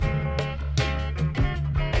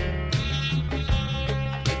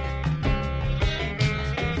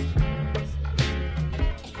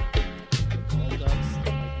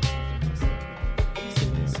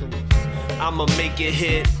I'ma make it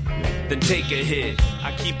hit, then take a hit.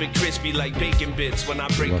 I keep it crispy like bacon bits when I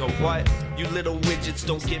break a what? You little widgets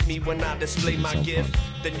don't get me when I display my gift.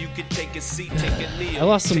 Then you could take a seat, take a knee. I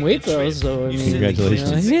lost some weight though, so I mean,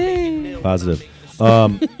 Congratulations. Yay. Positive.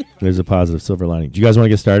 There's a positive silver lining. Do you guys want to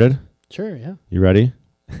get started? Sure, yeah. You ready?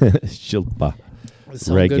 Shilpa. It's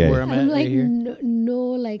all good where I'm I'm at like, right here.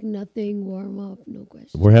 like nothing, warm up, no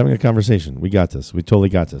question. We're having a conversation. We got this. We totally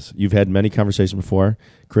got this. You've had many conversations before.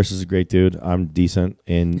 Chris is a great dude. I'm decent,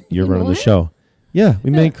 and you're You running know the it? show. Yeah, we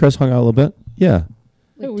made Chris hung out a little bit. Yeah.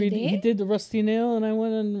 Yeah, he did the rusty nail, and I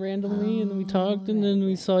went in randomly, and we talked, and then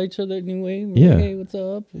we saw each other anyway. We're Yeah. like, hey, what's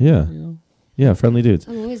up? And, Yeah. you know. Yeah, friendly dudes.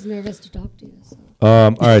 I'm always nervous to talk to you. So.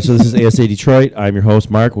 All right, so this is ASA Detroit. I'm your host,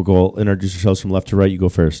 Mark. We'll go introduce yourselves from left to right. You go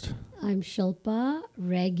first. I'm Shilpa,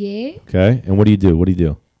 reggae. Okay. And what do you do? What do you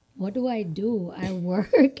do? What do? I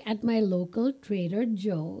work at my local Trader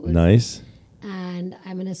Joe's. Nice. And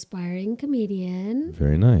I'm an aspiring comedian.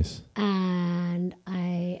 Very nice. And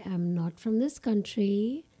I am not from this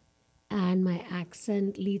country. And my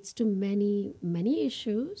accent leads to many, many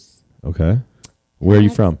issues. Okay. Where are you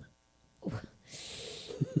from?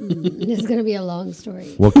 This is going to be a long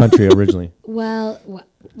story. What country originally? Well,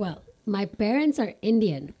 my parents are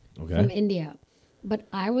Indian, Okay. from India. But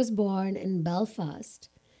I was born in Belfast.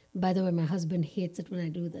 By the way, my husband hates it when I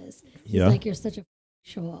do this. He's Yeah. like, you're such a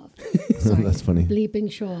show off. Sorry, That's funny.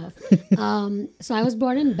 bleeping show off. So I was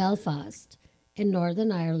born in Belfast in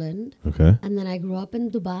Northern Ireland. Okay. And then I grew up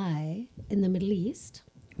in Dubai in the Middle East.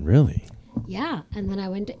 Really? Yeah. And then I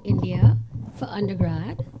went to India for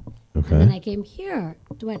undergrad. Okay. And then I came here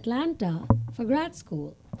to Atlanta for grad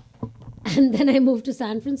school. And then I moved to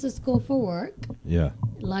San Francisco for work, Yeah.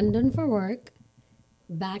 London for work,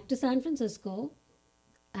 back to San Francisco,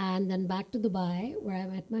 and then back to Dubai where I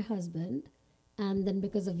met my husband. And then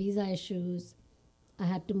because of visa issues, I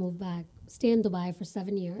had to move back, stay in Dubai for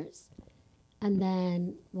 7 years. And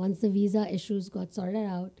then once the visa issues got sorted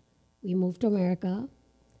out, we moved to America,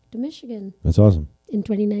 to Michigan That's awesome. in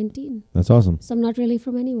 2019. That's awesome. So I'm not really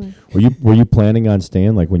from anywhere. Were you planning on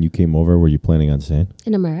staying? Like when you came over, were you planning on staying?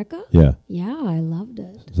 In America? Yeah. Yeah, I loved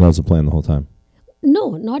it. So that was the plan the whole time.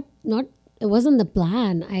 No, not it wasn't the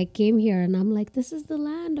plan. I came here and I'm like, this is the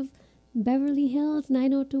land of Beverly Hills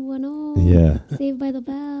 90210. Yeah. Saved by the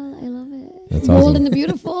Bell. I love it. That's Bold awesome. and the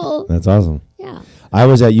Beautiful. That's awesome. Yeah. I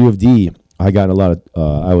was at U of D. I got in a lot of.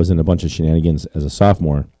 I was in a bunch of shenanigans as a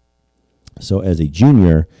sophomore. So as a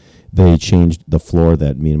junior, they changed the floor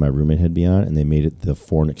that me and my roommate had been on, and they made it the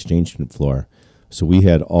foreign exchange student floor. So we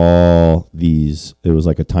had all these. It was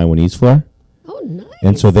like a Taiwanese floor, Oh, nice.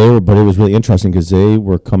 and so they were. But it was really interesting because they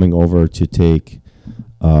were coming over to take,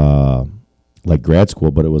 like grad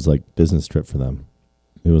school, but it was like business trip for them.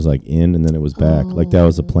 It was like in and then it was back. Like that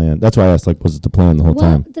was the plan. That's why I asked, like, was it the plan the whole Well,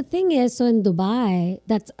 time? the thing is, so in Dubai,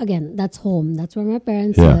 that's home. That's where my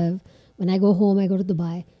parents Yeah. live. When I go home, I go to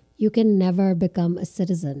Dubai. You can never become a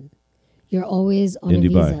citizen. You're always on In a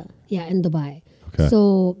Dubai. visa. Yeah, in Dubai. Okay.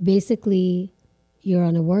 So basically, you're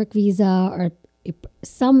on a work visa or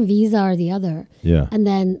some visa or the other. Yeah. And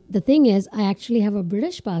then the thing is, I actually have a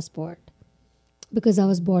British passport because I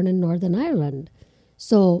was born in Northern Ireland.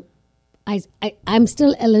 So I'm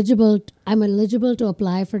still eligible. I'm eligible to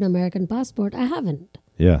apply for an American passport. I haven't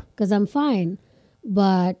Yeah. because I'm fine.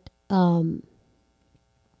 But I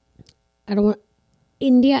don't want.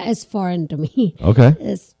 India is foreign to me. Okay.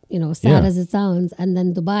 As sad Yeah. as it sounds. And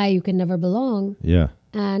then Dubai, you can never belong. Yeah.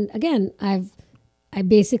 And again, I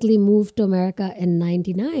basically moved to America in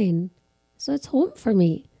 '99, so it's home for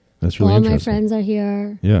me. That's really All my interesting. friends are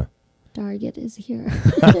here. Yeah. Target is here.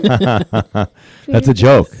 That's a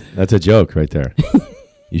joke. That's a joke right there.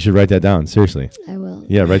 You should write that down. Seriously. I will.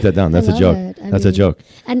 Yeah, write that down. I That's a love joke. it. I That's a mean, joke.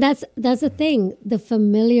 And that's the thing. The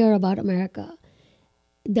familiar about America,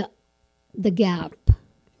 the Gap,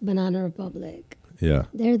 Banana Republic. Yeah.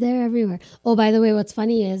 They're there everywhere. Oh, by the way, what's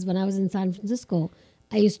funny is when I was in San Francisco,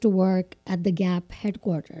 I used to work at the Gap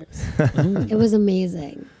headquarters. It was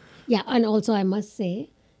amazing. Yeah, and also I must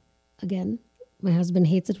say, again, my husband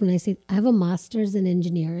hates it when I say I have a master's in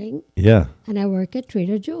engineering Yeah. and I work at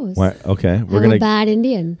Trader Joe's. Why? Okay. I'm a bad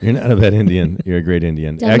Indian. You're not a bad Indian. You're a great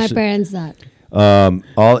Indian. Tell my parents that.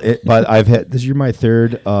 But I've had you're my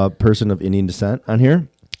third person of Indian descent on here.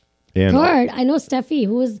 And Third, I know Steffi,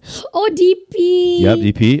 who is DP. Yep,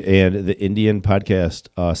 DP and the Indian podcast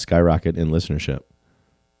skyrocket in listenership.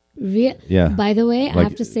 Yeah. By the way, I Like-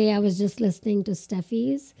 have to say I was just listening to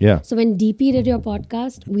Steffi's. Yeah. So when DP did your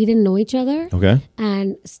podcast, we didn't know each other. Okay.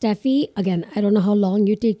 And Steffi, again, I don't know how long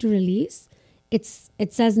you take to release.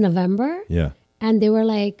 It says November. Yeah. And they were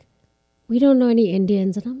like, we don't know any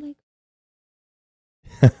Indians. And I'm like,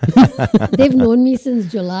 They've known me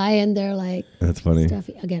since July, and they're like, That's funny.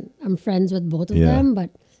 Steffi. Again, I'm friends with both of Yeah. them, but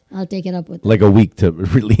I'll take it up with Like a week to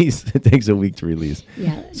release. It takes a week to release.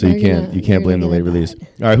 yeah. So you can't blame the late release.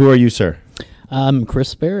 All right, who are you, sir? I'm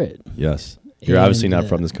Chris Barrett. Yes. You're obviously And, not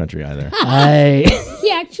from this country either. I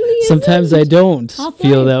He actually is. sometimes I don't Half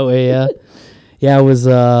feel right. that way. Yeah, yeah. I was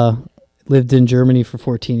lived in Germany for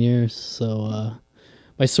 14 years, so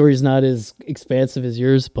my story's not as expansive as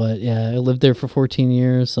yours. But yeah, I lived there for 14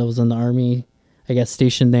 years. I was in the army. I got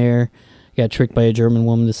stationed there. Got tricked by a German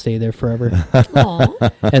woman to stay there forever. Aw.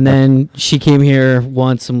 And then she came here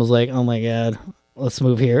once and was like, "Oh my God, let's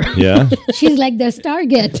move here." Yeah. She's like their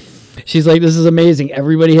Stargate. She's like, "This is amazing.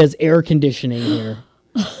 Everybody has air conditioning here."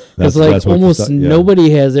 It's like that's what almost the- yeah.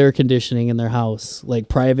 nobody has air conditioning in their house. Like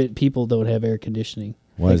private people don't have air conditioning.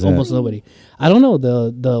 Why Like is that? almost nobody. I don't know.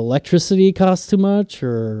 The electricity costs too much,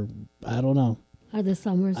 or I don't know. Are the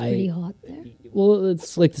summers pretty hot there? Well,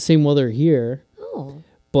 it's like the same weather here, Oh.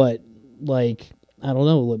 but like I don't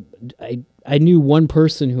know. I knew one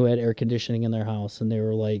person who had air conditioning in their house, and they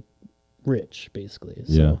were like rich, basically.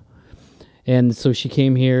 So. Yeah. And so she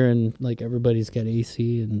came here, and like everybody's got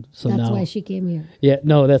AC, and so That's now why she came here. Yeah,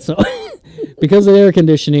 no, that's not because of the air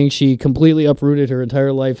conditioning. She completely uprooted her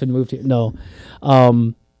entire life and moved here. No,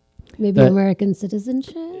 Maybe That- American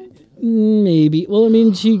citizenship? maybe. Well, I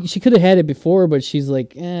mean, she could have had it before, but she's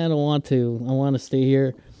like, I don't want to. I want to stay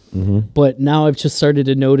here. Mm-hmm. But now I've just started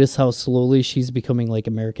to notice how slowly she's becoming like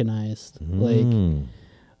Americanized.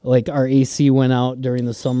 Like our AC went out during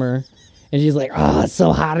the summer, and she's like, "Oh, it's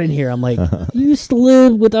so hot in here." I'm like, "You used to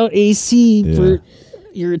live without AC for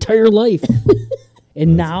your entire life,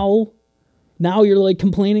 and now you're like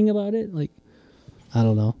complaining about it." Like, I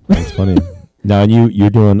don't know. That's funny. Now you're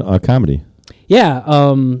doing comedy. Yeah,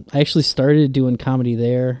 I actually started doing comedy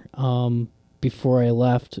there before I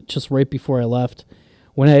left, just right before I left.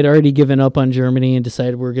 When I had already given up on Germany and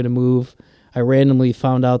decided we were going to move, I randomly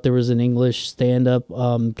found out there was an English stand-up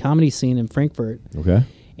comedy scene in Frankfurt. Okay.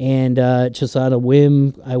 And just out of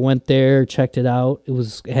whim, I went there, checked it out.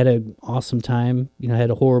 Had an awesome time. You know, I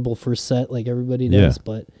had a horrible first set like everybody does,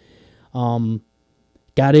 but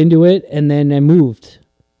got into it, and then I moved.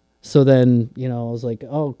 So then, you know, I was like,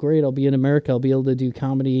 oh, great, I'll be in America. I'll be able to do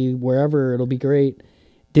comedy wherever. It'll be great.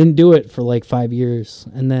 Didn't do it for like 5 years.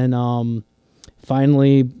 And then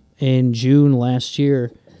finally in June last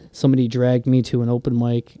year, somebody dragged me to an open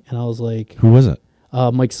mic, and I was like, Who was it?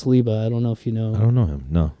 Mike Saliba. I don't know if you know. I don't know him.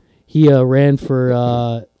 No. He ran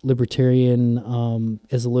for libertarian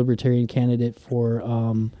as a libertarian candidate for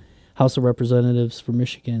House of Representatives for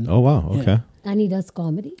Michigan. Oh wow. Yeah. Okay. And he does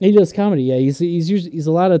comedy? He does comedy. Yeah, he's usually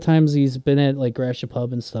a lot of times he's been at like Gratiot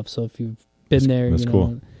Pub and stuff. So if you've been there, that's you know.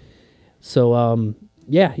 cool. So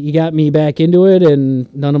yeah, he got me back into it,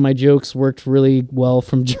 and none of my jokes worked really well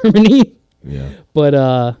from Germany, Yeah. but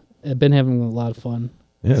I've been having a lot of fun.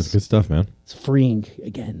 Yeah, it's good stuff, man. It's freeing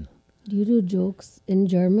again. Do you do jokes in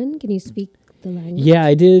German? Can you speak the language? Yeah,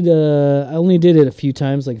 I did. I only did it a few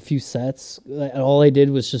times, like a few sets. All I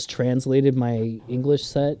did was just translated my English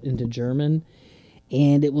set into German,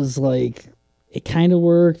 and it was like it kind of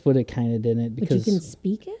worked, but it kind of didn't But you because can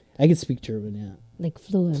speak it? I could speak German, yeah, Like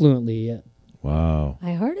fluently? yeah. Wow.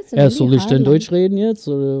 I heard it's a Ja, really soll ich hard denn language. Deutsch reden jetzt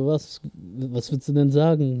oder was willst du denn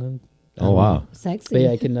sagen? Oh wow. Sexy. But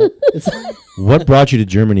yeah, I can. It's, What brought you to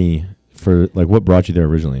Germany what brought you there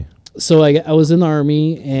originally? so I was in the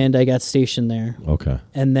army and I got stationed there. Okay.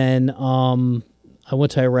 And then I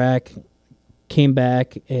went to Iraq, came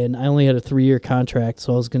back, and I only had a 3-year contract,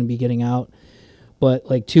 so I was going to be getting out. But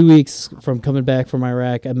like 2 weeks from coming back from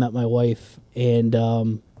Iraq, I met my wife, and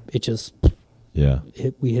it just Yeah.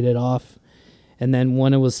 we hit it off. And then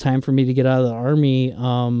when it was time for me to get out of the army,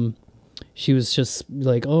 she was just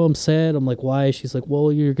like, "Oh, I'm sad." I'm like, "Why?" She's like,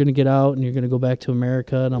 "Well, you're going to get out and you're going to go back to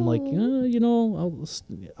America." And I'm like, you know,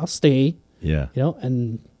 I'll stay. Yeah. You know,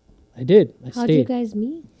 and I did. I How'd you stayed. guys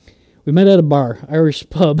meet? We met at a bar, Irish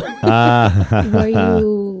pub. Were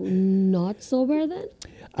you not sober then?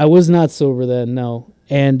 I was not sober then, no.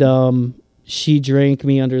 And she drank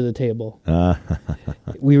me under the table.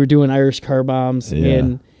 We were doing Irish car bombs, Yeah.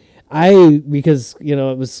 and because you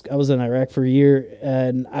know I was in Iraq for a year,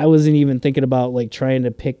 and I wasn't even thinking about like trying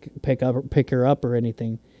to pick her up or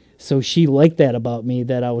anything. So she liked that about me,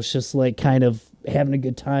 that I was just like kind of having a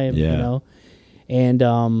good time, Yeah. you know.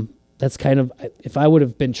 And that's kind of, if I would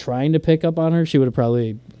have been trying to pick up on her, she would have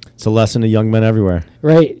probably It's a lesson to young men everywhere.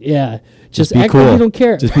 right, yeah. Just be act cool. like you don't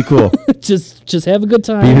care. Just be cool. just have a good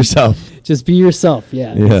time. Be yourself. Just be yourself.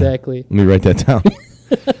 Yeah, Yeah. exactly. Let me write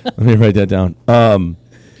that down.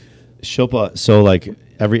 Shilpa, so like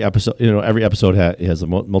every episode, every episode has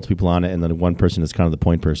multiple people on it, and then one person is kind of the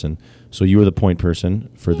point person. So you were the point person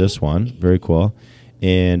for this one. Very cool.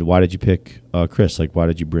 And why did you pick Chris? Like, why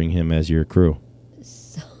did you bring him as your crew?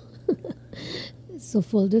 So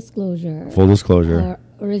full disclosure. Full disclosure.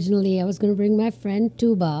 Originally, I was going to bring my friend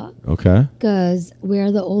Tuba. Okay. Because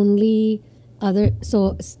we're the only other.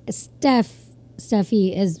 So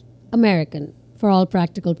Steffi is American for all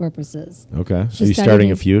practical purposes. Okay. So you're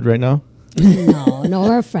starting a feud right now? No,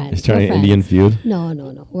 we're friends. You're starting an Indian feud? No.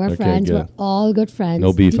 We're Okay, friends. good. We're all good friends.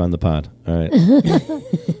 No beef on the pod. All right.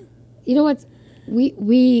 You know what?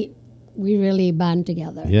 We really band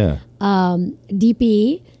together. Yeah.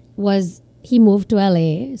 DP he moved to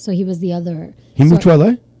LA, so he was the other. He moved to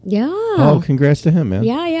LA? Yeah. Oh, congrats to him, man.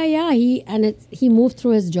 Yeah. He moved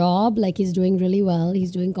through his job. Like, he's doing really well. He's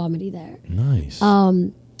doing comedy there. Nice.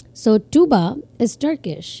 So Tuba is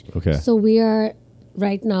Turkish. Okay. So we are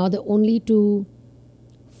right now the only two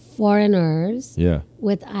foreigners Yeah.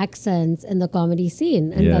 with accents in the comedy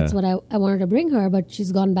scene. And Yeah. that's what I wanted to bring her, but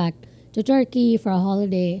she's gone back to Turkey for a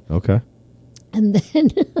holiday. Okay. And then,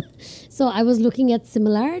 so I was looking at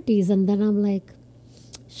similarities, and then I'm like,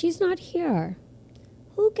 she's not here.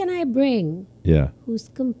 Who can I bring Yeah. who's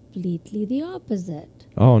completely the opposite?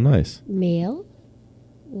 Oh, nice. Male,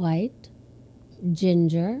 white,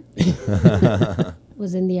 ginger,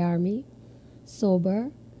 was in the army,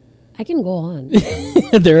 sober. I can go on.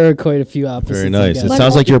 There are quite a few opposites. Very nice. you It got.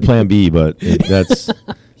 sounds like you're Plan B, but that's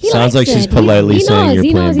sounds likes like she's it. politely he saying knows, you're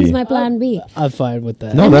he Plan knows B. he's my plan B. I'm fine with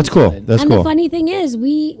that. No, that's cool. fine. That's And cool. the funny thing is,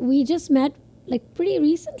 we just met like pretty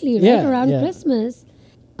recently, right? Yeah, Around yeah. Christmas.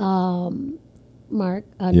 Yeah.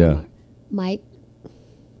 Mike.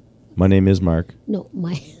 My name is Mark. No,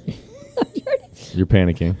 Mike. You're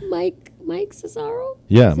panicking. Mike Cesaro?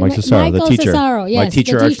 Yeah, Is it Mike Cesaro, the Michael teacher. Cesaro, yes, My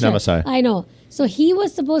teacher, the arch nemesis. I know. So he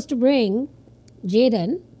was supposed to bring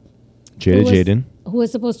Jaden. Jaden. Who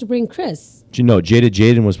was supposed to bring Chris.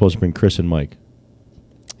 Jaden was supposed to bring Chris and Mike.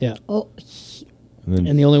 Yeah. Oh, And then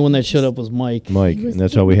And the only one that showed up was Mike. Mike. He was And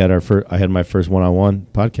that's how we had I had my first one-on-one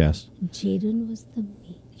podcast. Jaden was the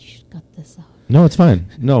meat. You should cut this out. No, it's fine.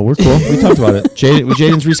 No, we're cool. We talked about it.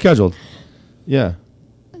 Jaden's rescheduled. Yeah.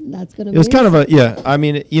 That's gonna. It was kind of I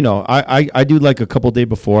mean, I do like a couple day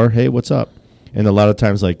before. Hey, what's up? And a lot of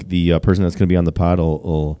times, like the person that's going to be on the pod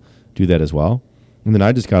will do that as well. And then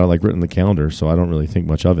I just got it like written in the calendar, so I don't really think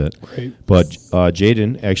much of it. Right. But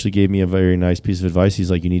Jaden actually gave me a very nice piece of advice. He's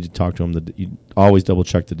like, you need to talk to him. You always double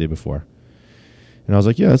check the day before. And I was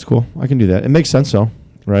like, yeah, that's cool. I can do that. It makes sense, though,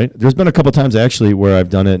 right? There's been a couple times actually where I've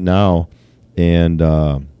done it now, and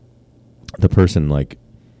the person like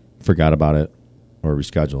forgot about it or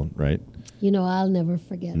rescheduled, right? I'll never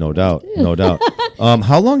forget. No doubt, no doubt.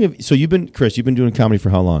 How long you've been, Chris? You've been doing comedy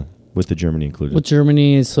for how long, with the Germany included? With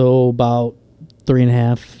Germany, so about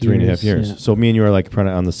 3.5 3.5 years. Yeah. So me and you are like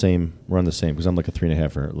probably on the same. We're on the same because I'm like a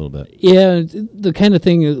 3.5 for a little bit. Yeah, the kind of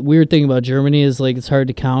weird thing about Germany is like it's hard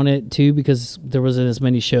to count it too because there wasn't as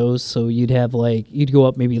many shows. So you'd go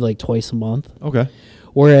up maybe like twice a month. Okay.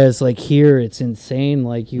 Whereas like here, it's insane.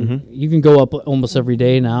 Like you can go up almost every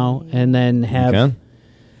day now, and then have can?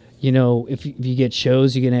 if you get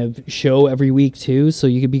shows, you can have show every week too. So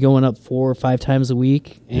you could be going up 4 or 5 times a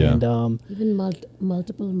week, Yeah. and Even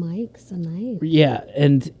multiple mics a night. yeah,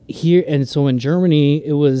 and so in Germany,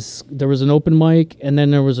 there was an open mic, and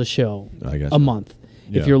then there was a show I gotcha. a month.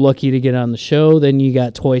 Yeah. If you're lucky to get on the show, then you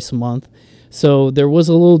got twice a month. So there was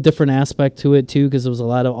a little different aspect to it too, because there was a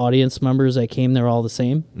lot of audience members that came there all the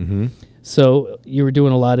same. Mm-hmm. So you were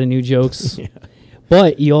doing a lot of new jokes,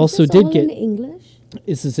 but you also Is this did all get. in English.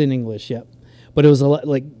 This is in English, yep. But it was a lot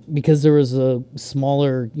because there was a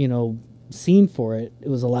smaller, scene for it. It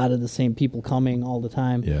was a lot of the same people coming all the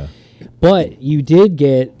time. Yeah. But you did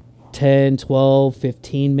get 10, 12,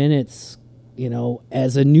 15 minutes,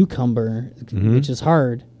 as a newcomer, which is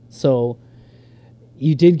hard. So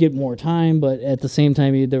you did get more time, but at the same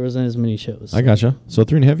time, there wasn't as many shows. I gotcha. So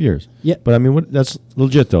 3.5 years. Yeah. But I mean, that's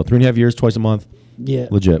legit though. 3.5 years, twice a month. Yeah.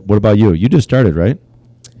 Legit. What about you? You just started, right?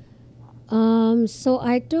 So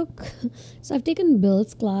I've taken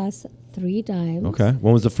Bill's class 3 times. Okay.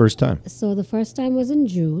 When was the first time? So the first time was in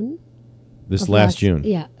June. This of last June.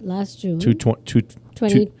 Yeah, last June. 2022.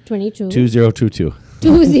 2022. 2022.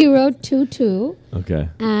 2022. Okay.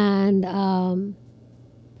 And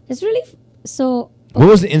it's really so. What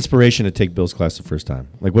was the inspiration to take Bill's class the first time?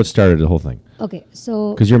 Like, what started the whole thing? Okay,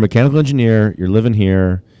 so Because you're a mechanical engineer, you're living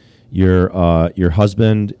here, your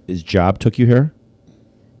husband's job took you here.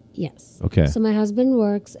 yes. Okay. So my husband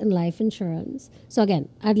works in life insurance. So again,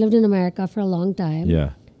 I'd lived in America for a long time.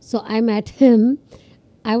 Yeah. So I met him.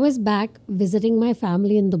 I was back visiting my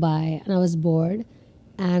family in Dubai, and I was bored.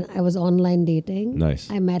 and I was online dating. Nice.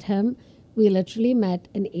 I met him. We literally met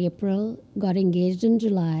in April, got engaged in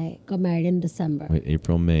July, got married in December. Wait,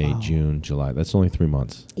 April, May, June, July. That's only 3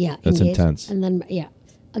 months. Yeah, That's engaged. intense. And then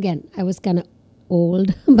again, I was kind of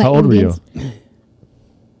old. By How old were you? Indians.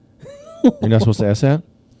 You're not supposed to ask that?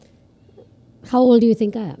 How old do you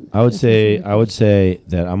think I am? I would That's say my favorite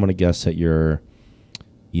that I'm going to guess that you're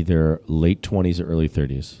either late 20s or early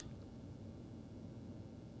 30s. question.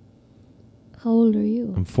 How old are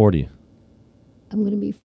you? I'm 40. I'm gonna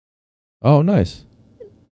be. Oh, nice.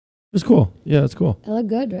 It's cool. Yeah, that's cool. I look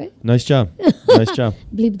good, right? Nice job. Nice job.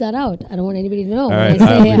 Bleep that out. I don't want anybody to know. All when right, I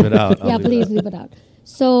say, I'll leave it out. I'll yeah, leave it please out. bleep it out.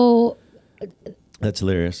 So That's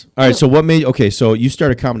hilarious. All right, so what made so you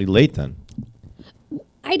started comedy late then?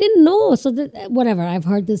 I didn't know. So whatever. I've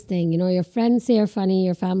heard this thing. Your friends say you're funny.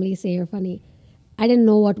 Your family say you're funny. I didn't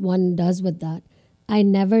know what one does with that. I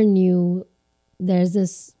never knew there's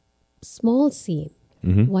this small scene.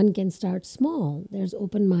 One can start small. There's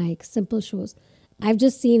open mic, simple shows. I've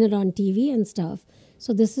just seen it on TV and stuff.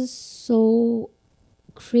 So this is so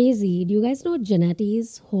crazy. Do you guys know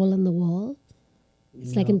Genetti's Hole in the Wall?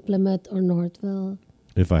 It's like in Plymouth or Northville.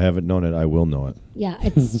 If I haven't known it, I will know it. Yeah,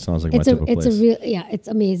 it's Sounds like my it's type a of it's place. a real it's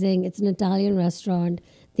amazing. It's an Italian restaurant.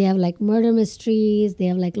 They have like murder mysteries. They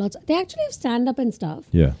have like lots. They actually have stand up and stuff.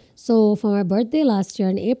 Yeah. So for my birthday last year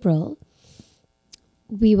in April,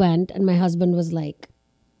 we went and my husband was like,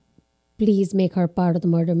 "Please make her part of the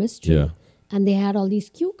murder mystery." Yeah. And they had all these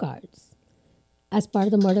cue cards as part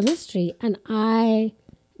of the murder mystery, and I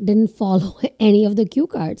didn't follow any of the cue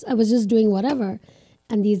cards. I was just doing whatever.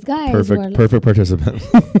 And these guys were like, Perfect participant.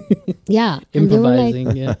 yeah, and they were like,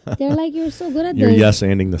 Improvising, yeah. they're like, "You're so good at You're this."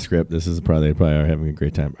 yes-anding the script. This is they probably are having a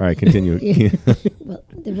great time. All right, continue. Well,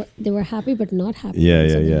 they were happy but not happy. Yeah, So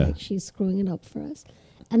yeah, they're yeah. Like, she's screwing it up for us,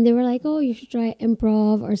 and they were like, "Oh, you should try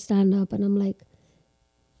improv or stand up." And I'm like,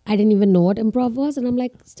 I didn't even know what improv was, and I'm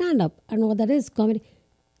like, stand up. I don't know what that is. Comedy.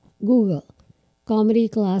 Google comedy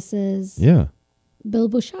classes. Yeah. Bill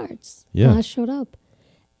Bouchard's Yeah. class showed up,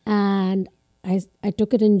 and I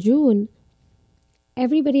took it in June.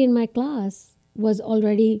 Everybody in my class was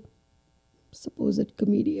already supposed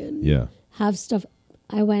comedian. Yeah. Have stuff.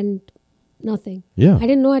 I went nothing. Yeah. I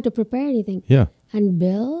didn't know how to prepare anything. Yeah. And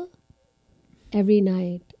Bill, every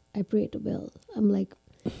night I pray to Bill. I'm like,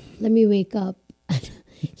 let me wake up.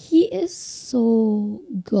 He is so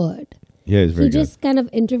good. Yeah, he's very He good. just kind of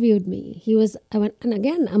interviewed me. I went, and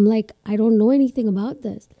again, I'm like, I don't know anything about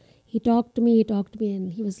this. He talked to me,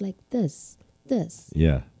 and he was like, this,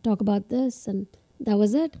 Yeah. talk about this, and that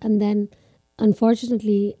was it. And then,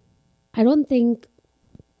 unfortunately, I don't think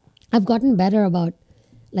I've gotten better about,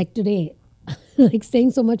 like today, like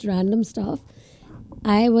saying so much random stuff.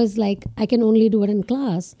 I was like, I can only do it in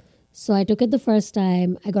class. So I took it the first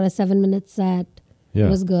time. I got a 7-minute set. Yeah. It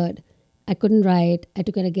was good. I couldn't write. I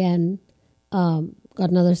took it again. Got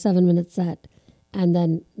another 7-minute set. And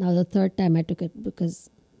then now the third time I took it because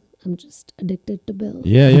I'm just addicted to Bill.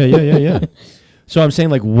 Yeah. So I'm saying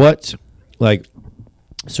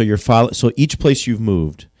so your father, so each place you've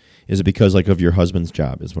moved, is it because like of your husband's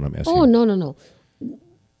job is what I'm asking? Oh, no.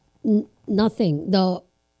 Nothing. The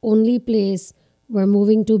only place we're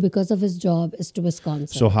moving to because of his job is to Wisconsin.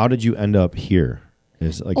 So how did you end up here?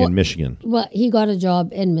 Is like in Michigan? Well, he got a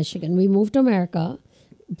job in Michigan. We moved to America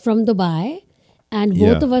from Dubai, and both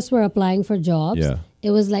Yeah. of us were applying for jobs. Yeah. It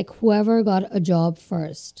was like whoever got a job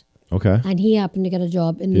first. Okay. And he happened to get a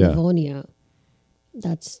job in Yeah. Livonia.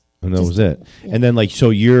 That's And that just- was it. yeah. And then so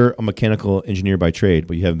you're a mechanical engineer by trade,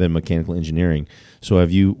 but you haven't been mechanical engineering. So are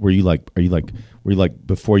you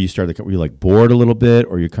before you started, were you like bored a little bit,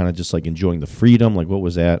 or you're kind of just like enjoying the freedom? Like what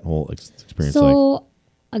was that whole experience like? So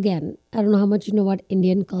again, I don't know how much you know about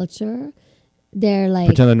Indian culture. They're like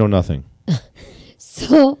Pretend I know nothing.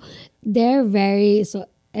 so so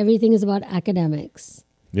everything is about academics.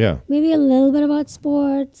 Yeah. Maybe a little bit about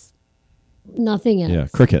sports. Nothing else. Yeah.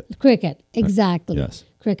 Cricket. Exactly. Yes.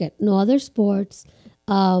 Cricket. No other sports.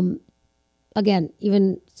 Again,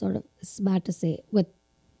 even sort of, it's bad to say, with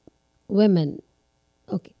women,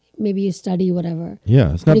 okay, maybe you study whatever.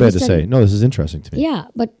 Yeah. It's not But if bad you to study- say. No, this is interesting to me. Yeah,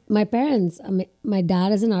 but my parents, my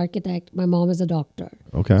dad is an architect, my mom is a doctor.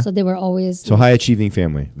 Okay. So they were always... So high achieving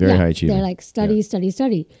family. Very high achieving. They're like,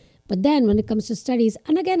 study. But then when it comes to studies,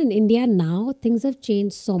 and again in India now, things have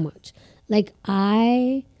changed so much. Like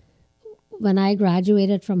when I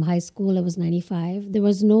graduated from high school, it was 95. There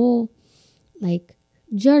was no like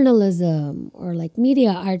journalism or like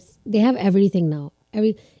media arts. They have everything now.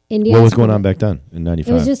 India. What was going on back then in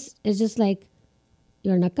 95? It's just like,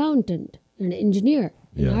 you're an accountant, you're an engineer,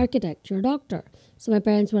 you're an Yeah. architect, you're a doctor. So my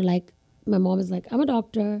parents were like, my mom is like, I'm a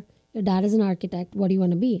doctor, Your dad is an architect. What do you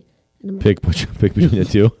want to be? And I'm Pick between the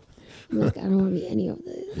two. I'm like, I don't want to be any of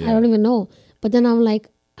this. I don't even know. But then I'm like,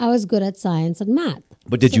 I was good at science and math.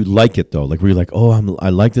 But did you like it though? Like, were you like, oh, I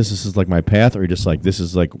like this. This is like my path, or you're just like, this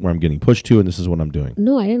is like where I'm getting pushed to, and this is what I'm doing?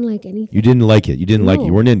 No, I didn't like anything. You didn't like it. You didn't like it.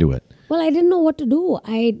 You weren't into it. Well, I didn't know what to do.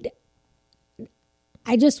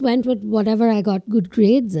 I just went with whatever I got good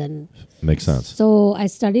grades in. Makes sense. So I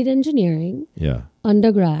studied engineering, Yeah.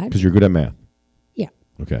 undergrad. Because you're good at math. Yeah,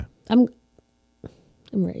 Okay. I'm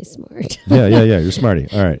very smart. Yeah. You're smarty.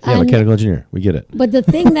 All right. Yeah, And- mechanical engineer. We get it. But the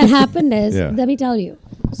thing that happened is, Yeah. let me tell you.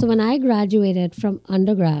 So when I graduated from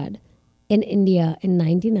undergrad in India in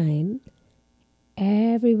 99,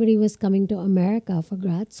 everybody was coming to America for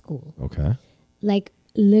grad school. Okay. Like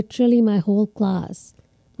literally my whole class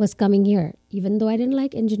was coming here. Even though I didn't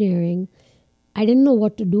like engineering, I didn't know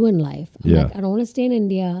what to do in life. I'm Yeah. like, I don't want to stay in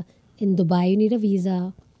India. In Dubai, you need a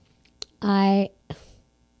visa.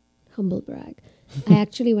 Humble brag, I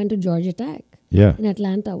actually went to Georgia Tech Yeah. in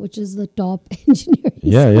Atlanta, which is the top engineering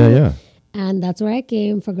Yeah. school. Yeah. And that's where I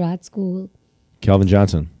came for grad school. Calvin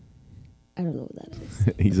Johnson. I don't know what that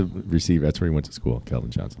is. He's a receiver. That's where he went to school. Calvin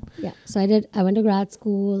Johnson. Yeah. So I went to grad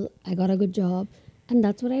school. I got a good job. And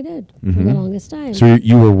that's what I did for Mm-hmm. the longest time. So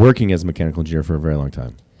you were working as a mechanical engineer for a very long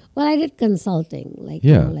time. Well, I did consulting. Like,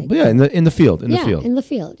 Yeah. you know, like, But yeah. In the field. in the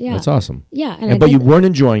field. Yeah. That's awesome. Yeah. But you weren't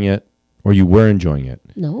enjoying it, or you were enjoying it.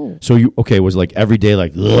 No. So was like every day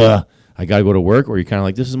like, ugh, I got to go to work, or you kind of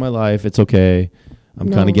like, this is my life. It's okay. I'm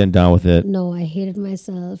kind No. of getting down with it. No, I hated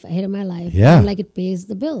myself. I hated my life. Yeah. And, like, it pays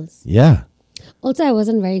the bills. Yeah. Also, I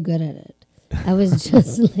wasn't very good at it. I was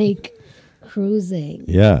just like cruising.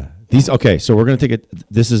 Yeah. So we're going to take it.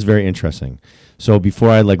 This is very interesting. So before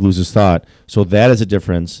I like lose this thought, so that is a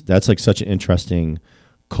difference. That's like such an interesting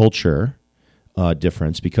culture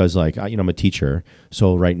difference, because like, I'm a teacher.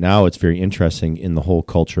 So right now it's very interesting in the whole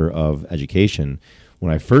culture of education.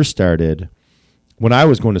 When I first started, when I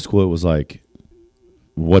was going to school, it was like,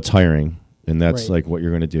 what's hiring? And that's Right. like what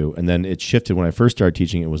you're going to do. And then it shifted. When I first started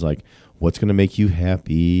teaching, it was like, what's going to make you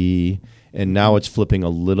happy? And now it's flipping a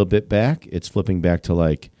little bit back. It's flipping back to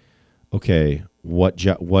like, okay, what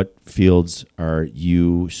fields are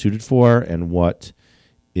you suited for, and what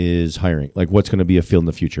is hiring? Like, what's going to be a field in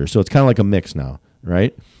the future? So it's kind of like a mix now,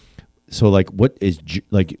 right? So like, what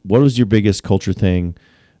was your biggest culture thing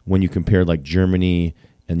when you compared like Germany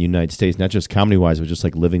and the United States, not just comedy wise, but just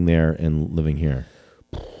like living there and living here?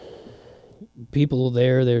 People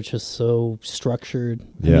there, they're just so structured.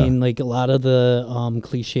 Yeah. I mean, like a lot of the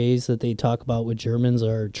cliches that they talk about with Germans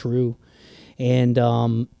are true. And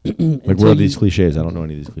Like, what are these cliches? I don't know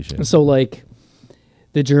any of these cliches. so like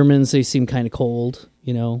the Germans, they seem kind of cold,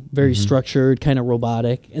 very Mm-hmm. structured, kind of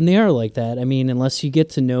robotic, and they are like that. I mean, unless you get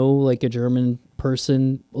to know like a German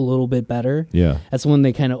person a little bit better, Yeah. that's when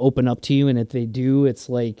they kind of open up to you. And if they do, it's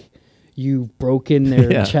like you've broken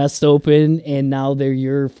their Yeah. chest open, and now they're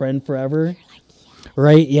your friend forever.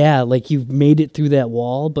 Right? Yeah, like you've made it through that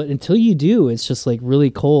wall, but until you do, it's just like really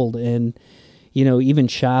cold. And even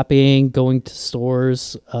shopping, going to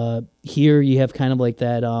stores, here you have kind of like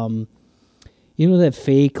that that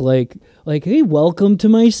fake like hey, welcome to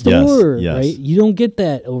my store, yes. right? You don't get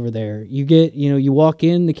that over there. You get, you walk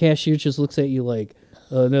in, the cashier just looks at you like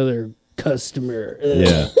another customer.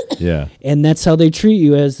 Yeah. Yeah. And that's how they treat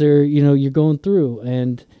you as they're, you're going through.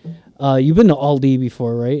 And you've been to Aldi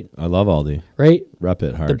before, right? I love Aldi. Right? Rep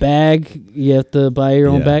it hard. The bag, you have to buy your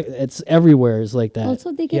own Yeah. bag. It's everywhere is like that.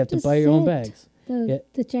 Also, they you get have to buy your own sit. bags.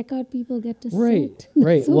 The checkout people get to Right, sit.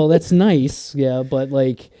 right. Well, that's nice, yeah, but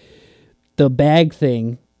like the bag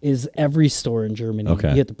thing is every store in Germany.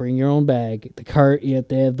 Okay. You have to bring your own bag. The cart, you have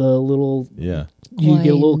to have the little, Yeah. you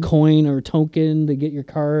get a little Coin. coin or token to get your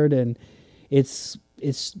card, and it's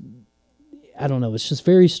I don't know, it's just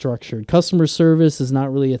very structured. Customer service is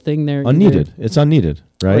not really a thing there. either. Unneeded. It's unneeded,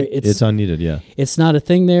 right? Right, It's unneeded, yeah. It's not a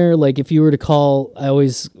thing there. Like if you were to call, I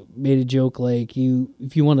always made a joke like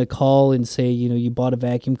if you want to call and say, you bought a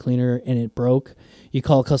vacuum cleaner and it broke, you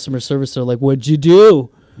call customer service, they're like, what'd you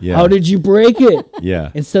do? Yeah. How did you break it?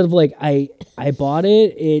 Yeah. Instead of like, I bought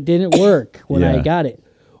it didn't work when I Yeah. got it.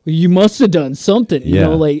 Well, you must have done something, Yeah.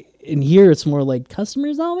 like in here it's more like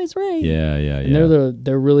customer's always right. Yeah, yeah, And yeah.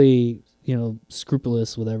 they're really,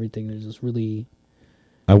 scrupulous with everything. They're just really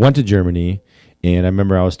I went to Germany, and I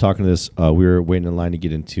remember I was talking to this. We were waiting in line to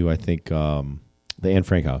get into, I think, the Anne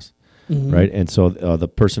Frank house, right? And so the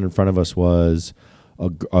person in front of us was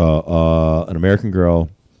an American girl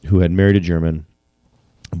who had married a German,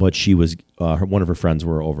 but she was one of her friends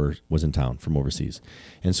was in town from overseas,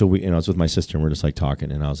 and so I was with my sister, and we're just like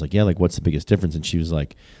talking, and I was like, yeah, like what's the biggest difference? And she was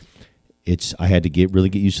like, I had to really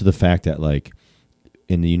get used to the fact that like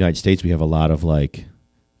in the United States, we have a lot of like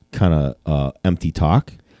kind of empty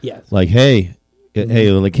talk. Yes. Like, hey,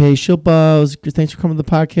 like, hey, Shilpa, thanks for coming to the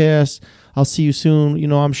podcast. I'll see you soon. You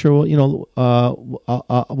know, I'm sure we'll, you know,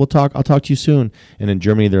 we'll talk. I'll talk to you soon. And in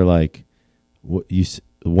Germany, they're like,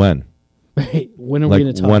 when? Right. When are Like, we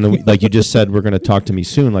going to talk? when like you just said, we're going to talk to me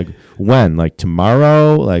soon. Like, when? Like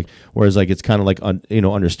tomorrow? Like, whereas like it's kind of like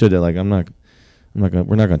understood that like we're not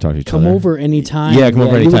going to talk to each Come other. over anytime. Yeah, come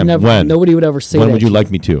over you would anytime. never- When? Nobody would ever say that. When would you to like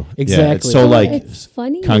me to? Exactly. Yeah, it's so So like it's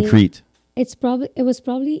funny. concrete. It was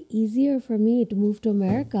probably easier for me to move to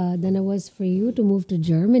America than it was for you to move to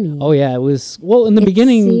Germany. Oh yeah, it was. Well, in the It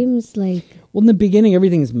beginning, seems like in the beginning,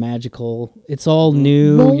 everything's magical. It's all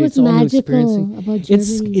new. what was it's all new magical experiencing. about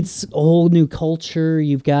Germany? It's a whole new culture.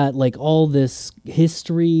 You've got like all this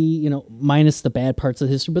history, you know, minus the bad parts of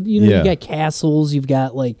history. But you know, Yeah. you got castles. You've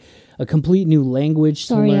got like a complete new language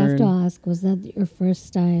Sorry, to I learn. have to ask. Was that your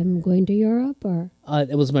first time going to Europe, or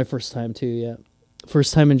It was my first time too. Yeah,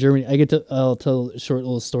 first time in Germany. I'll tell a short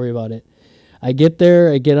little story about it. I get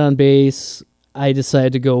there. I get on base. I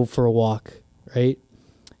decide to go for a walk. Right.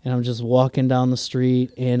 And I'm just walking down the street,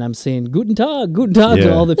 and I'm saying "Guten Tag" Yeah.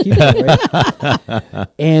 to all the people, right?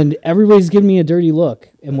 And everybody's giving me a dirty look.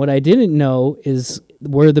 And what I didn't know is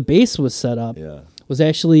where the base was set up was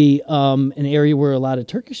actually an area where a lot of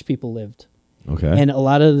Turkish people lived, Okay. and a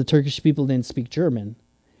lot of the Turkish people didn't speak German.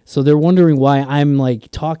 So they're wondering why I'm like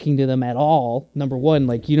talking to them at all. Number one,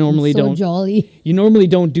 like you normally so don't jolly?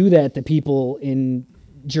 do that to people in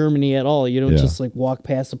Germany at all. You don't Yeah. just like walk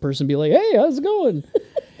past a person and be like, "Hey, how's it going?"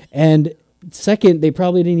 And second, they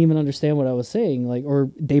probably didn't even understand what I was saying, like,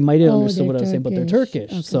 or they might have understood they're what I was saying, but they're Turkish.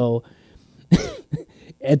 Turkish. Okay. So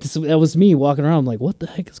that was me walking around. I'm like, what the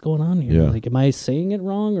heck is going on here? Yeah. Like, am I saying it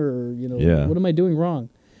wrong, or Yeah. what am I doing wrong?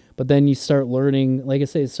 But then you start learning. Like I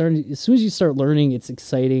say, as soon as you start learning, it's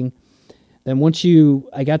exciting. Then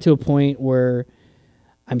I got to a point where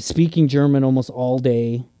I'm speaking German almost all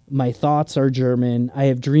day. My thoughts are German. I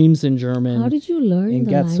have dreams in German. How did you learn and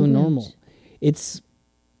the got language? so normal. It's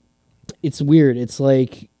weird. It's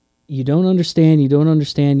like you don't understand.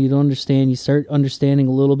 You start understanding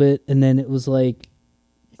a little bit, and then it was like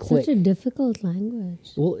It's click. such a difficult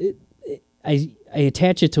language. Well, I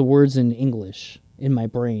attach it to words in English in my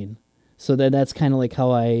brain, so that's kind of like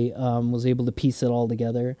how I was able to piece it all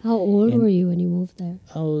together. How old And- were you when you moved there?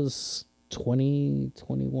 I was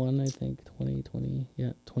 21, I think.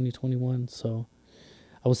 2021. So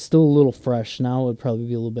I was still a little fresh. Now it would probably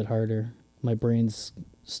be a little bit harder. My brain's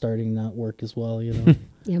starting not work as well, you know.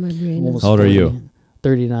 Yeah, my brain is. How old are you?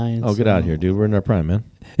 39. Oh, get out of here, dude. We're in our prime, man.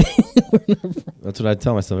 That's what I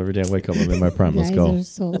tell myself every day I wake up. I'm in my prime. Let's You go. guys are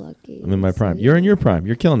so lucky. I'm in my prime. You're in your prime.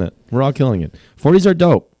 You're killing it. We're all killing it. 40s are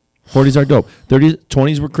dope. 30s,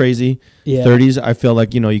 20s were crazy. Yeah. 30s, I feel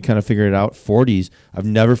like, you kind of figured it out. 40s, I've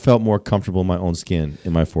never felt more comfortable in my own skin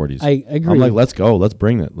in my 40s. I agree. I'm like, let's go. Let's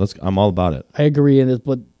bring it. I'm all about it. I agree,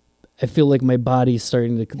 but I feel like my body's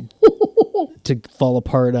starting to fall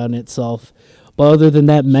apart on itself. But other than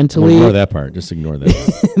that, mentally, Ignore that part. Just ignore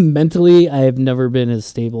that. mentally, I have never been as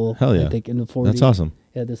stable. Hell yeah. I think in the 40s. That's awesome.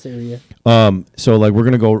 Yeah, this area. So like I'm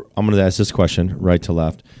going to ask this question right to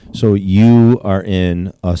left. So you are in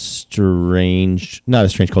not a strange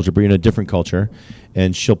culture, but you're in a different culture.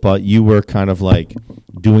 And Shilpa, you were kind of like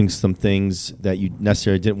doing some things that you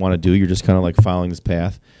necessarily didn't want to do. You're just kind of like following this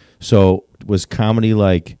path. So was comedy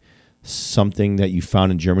like something that you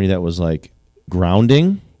found in Germany that was like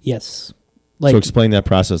grounding? Yes. So explain that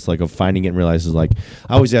process, like of finding it and realizing, like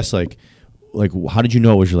I always ask, like how did you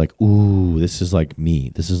know it was? You're like, ooh, this is like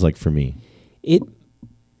me. This is like for me.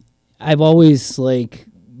 I've always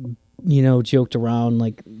joked around,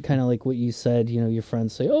 like kind of like what you said. Your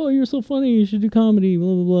friends say, "Oh, you're so funny. You should do comedy."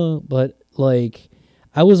 Blah blah blah. But like,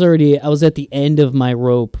 I was at the end of my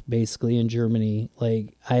rope, basically in Germany.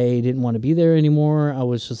 Like I didn't want to be there anymore. I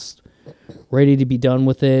was just ready to be done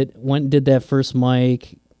with it. Went and did that first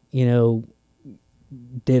mic.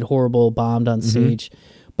 Did horrible, bombed on stage.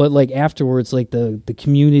 But like afterwards, like the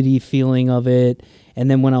community feeling of it, and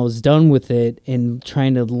then when I was done with it and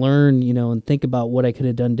trying to learn, and think about what I could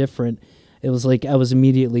have done different, it was like I was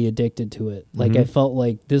immediately addicted to it. Like I felt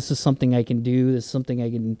like this is something I can do. This is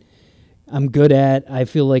something I'm good at. I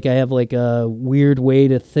feel like I have like a weird way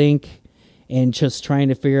to think, and just trying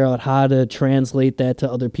to figure out how to translate that to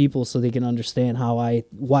other people so they can understand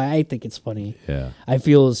why I think it's funny. Yeah. I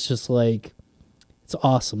feel it's just like it's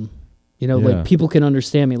awesome. Yeah. Like people can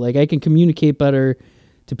understand me. Like I can communicate better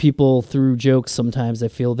to people through jokes sometimes, I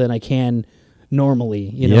feel, than I can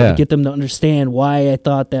normally, to get them to understand why I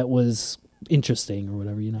thought that was interesting or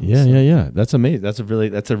whatever, Yeah. That's amazing. That's a really,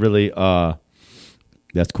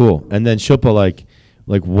 that's cool. And then Shilpa, like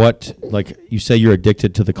like what, like you say you're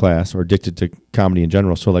addicted to the class or addicted to comedy in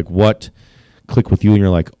general. So like what clicked with you and you're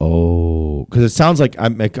like, oh, because it sounds like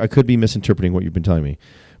I could be misinterpreting what you've been telling me,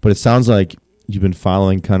 but it sounds like you've been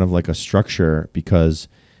following kind of like a structure because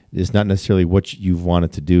it's not necessarily what you've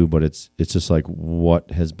wanted to do, but it's just like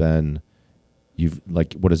what has been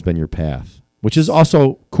your path, which is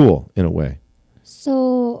also cool in a way.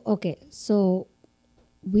 So, okay. So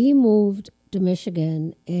we moved to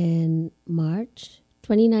Michigan in March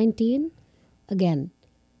 2019. Again,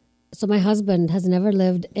 so my husband has never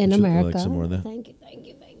lived in Would you America. like some more of that? Thank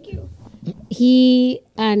you. He,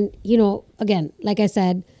 and again, like I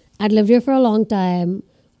said, I'd lived here for a long time.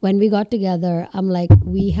 When we got together, I'm like,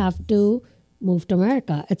 we have to move to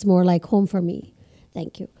America. It's more like home for me.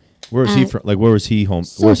 Thank you. Where was he from? Like, where was he home?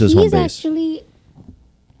 So Where's his home he's base? actually,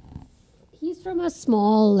 he's from a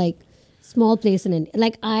small place in India.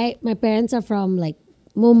 Like my parents are from like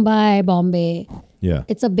Mumbai, Bombay. Yeah.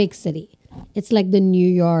 It's a big city. It's like the New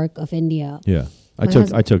York of India. Yeah. I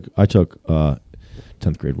My took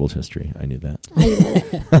 10th grade world history. I knew that.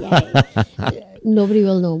 Nobody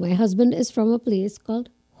will know. My husband is from a place called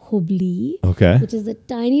Hubli, Okay. which is a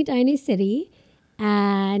tiny, tiny city.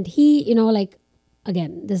 And he,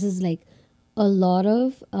 again, this is like a lot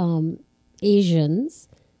of Asians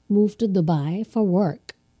move to Dubai for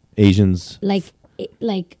work. Asians Like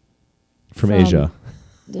from Asia.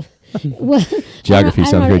 well, Geography, I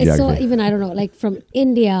sounds don't know, great it's geography. So even I don't know, like from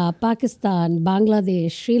India, Pakistan,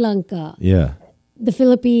 Bangladesh, Sri Lanka, Yeah. the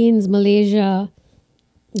Philippines, Malaysia,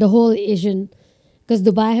 the whole Asian, because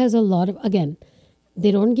Dubai has a lot of, again,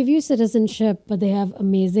 they don't give you citizenship, but they have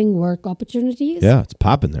amazing work opportunities. Yeah. It's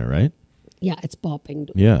popping there, right? Yeah, it's popping.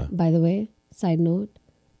 Yeah. By the way, side note,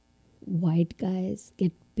 white guys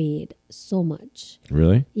get paid so much.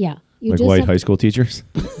 Really? Yeah. You Like just white have high school teachers?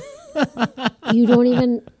 you don't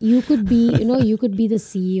even, you could be the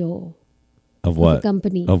CEO Of of what? a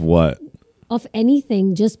company. Of what? Of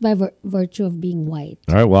anything just by virtue of being white.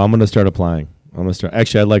 All right. Well, I'm going to start applying.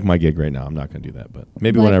 Actually, I like my gig right now. I'm not going to do that, but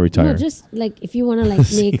maybe when But I retire. No, just like if you want to like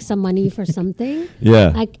make some money for something.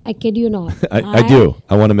 Yeah. I kid you not. I do.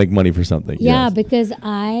 I want to make money for something. Yeah, Yes. because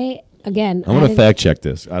I I'm going to fact check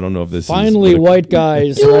this. I don't know if this Finally, is... white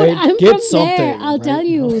guys, Dude, right? I'm Get from something. there. I'll right? tell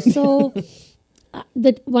you. So,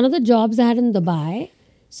 one of the jobs I had in Dubai.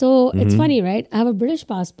 So Mm-hmm. it's funny, right? I have a British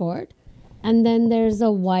passport, and then there's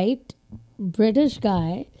a white British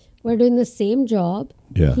guy. We're doing the same job.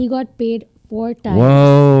 Yeah. He got paid 4 times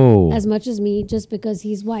Whoa. as much as me just because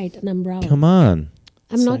he's white and I'm brown. Come on.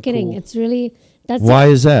 I'm not not kidding. cool. It's really that's Why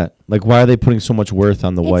is that? Like, why are they putting so much worth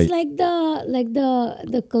on the it's white? like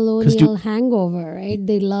the colonial hangover, right?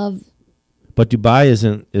 They love But Dubai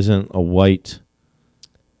isn't a white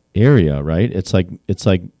area, right? It's like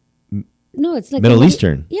no, it's like Middle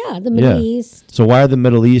Eastern. Yeah, the Middle Yeah. East. So why are the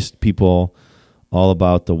Middle East people all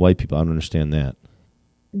about the white people? I don't understand that.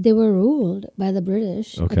 They were ruled by the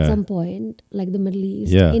British Okay. at some point, like the Middle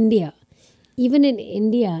East, Yeah. India. Even in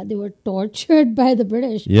India, they were tortured by the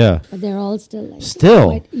British. Yeah. But they're all still like Still,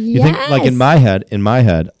 white. you think like in Yes! my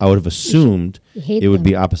head, I would have assumed hate it would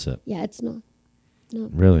be them. opposite. Yeah, it's not. No.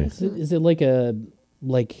 Really? it's not. Is it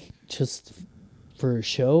like just for a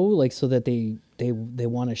show, like so that they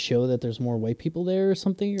want to show that there's more white people there or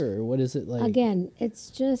something, or what is it like? Again,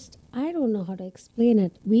 it's just I don't know how to explain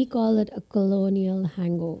it. We call it a colonial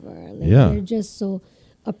hangover. Like Yeah. They're just so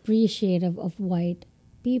appreciative of white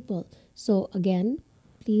people. So again,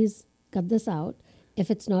 please cut this out.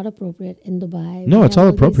 If it's not appropriate in Dubai. No, we it's have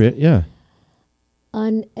all these appropriate. Yeah.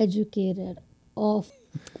 Uneducated,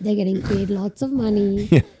 they're getting paid lots of money.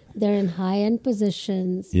 Yeah. They're in high-end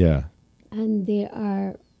positions, Yeah. and they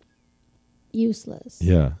are useless.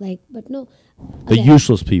 Yeah. But no. The again,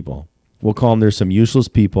 useless people. We'll call them. There's some useless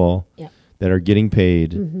people Yeah. that are getting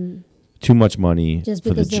paid too much money Just for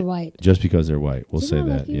because the they're white. Just because they're white. We'll Do you say know how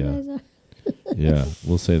that. lucky you Yeah. guys are? Yeah.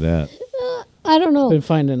 We'll say that. I don't know. Been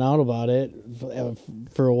finding out about it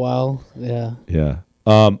for a while. Yeah. Yeah.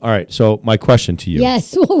 All right. So my question to you.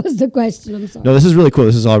 Yes. What was the question? I'm sorry. No, this is really cool.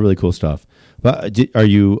 This is all really cool stuff. But are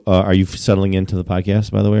you settling into the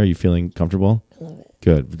podcast? By the way, are you feeling comfortable? I love it.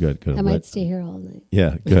 Good. I might stay here all night.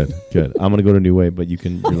 Yeah, good. I'm gonna go to New Wave, but you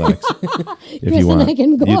can relax if Chris you want. and I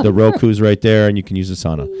can go The on Roku's right there, and you can use the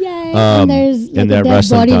sauna. Yay. And there's like and a that dead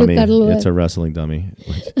wrestling body dummy. to cuddle with. It's a wrestling dummy.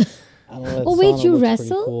 I don't know, that Oh, wait, sauna you looks pretty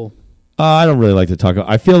wrestle? Cool. I don't really like to talk.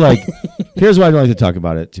 I feel like here's why I don't like to talk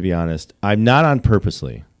about it. To be honest, I'm not on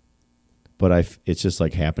purposely, but it's just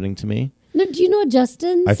like happening to me. No, do you know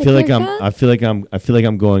Justin? I feel like Sikirka? I feel like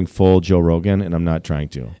I'm going full Joe Rogan, and I'm not trying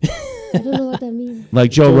to. I don't know what that means.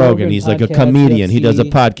 Like Joe Joe Rogan, Rogan he's like a podcast, comedian. He does a UFC.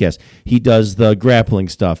 podcast. He does the grappling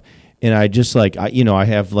stuff. And I just like, I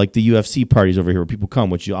have like the UFC parties over here where people come,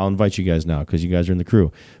 which I'll invite you guys now because you guys are in the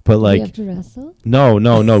crew. But You like, have to wrestle.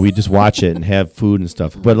 no, we just watch it and have food and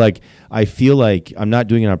stuff. But like, I feel like I'm not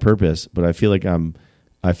doing it on purpose, but I feel like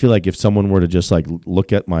if someone were to just like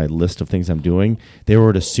look at my list of things I'm doing, they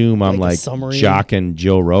would assume I'm Like a like summary? jocking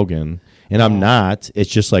Joe Rogan. And I'm not. It's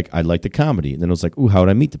just like, I like the comedy. And then it was like, ooh, how would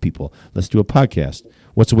I meet the people? Let's do a podcast.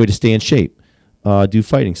 What's a way to stay in shape? Do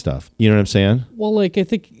fighting stuff. You know what I'm saying? Well, like I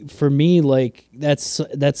think for me, like that's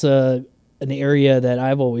an area that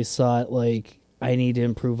I've always thought like I need to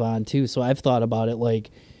improve on too. So I've thought about it like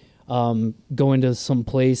going to some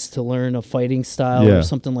place to learn a fighting style Yeah. or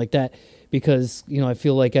something like that. Because, I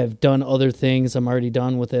feel like I've done other things. I'm already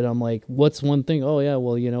done with it. I'm like, what's one thing? Oh, yeah,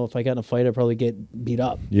 well, if I got in a fight, I'd probably get beat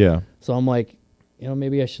up. Yeah. So I'm like,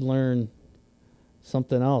 maybe I should learn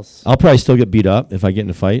something else. I'll probably still get beat up if I get in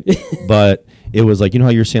a fight. But it was like, how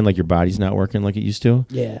you're saying like your body's not working like it used to?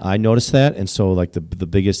 Yeah. I noticed that. And so like the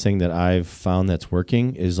biggest thing that I've found that's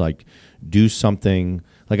working is like do something.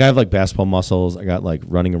 Like I have like basketball muscles. I got like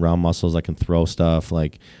running around muscles. I can throw stuff.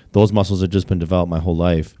 Like those muscles have just been developed my whole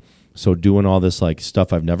life. So doing all this like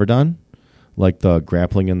stuff I've never done, like the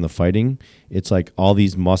grappling and the fighting, it's like all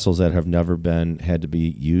these muscles that have never been had to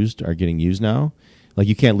be used are getting used now. Like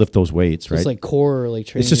you can't lift those weights, right? It's like core, like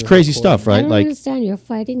training. It's just your crazy core. stuff, I right? don't Like understand. You're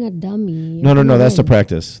fighting a dummy. no. That's the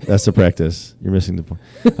practice. That's the practice. You're missing the point.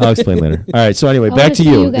 I'll explain later. All right. So anyway, I back wanna to see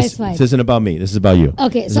you. you guys This fight. isn't about me. This is about you.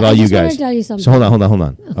 Okay, This is so about I you just wanna guys. tell you something. So hold on. All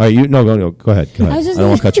right, go ahead. I was just I don't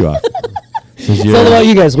want to cut you off. Since It's all about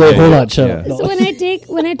you guys. Wait, Yeah, hold yeah, on. Shut yeah. up. No. So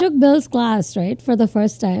when I took Bill's class, right, for the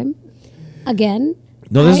first time, again,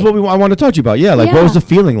 No, this is what I want to talk to you about. Yeah, like what was Yeah. the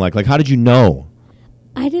feeling like? Like how did you know?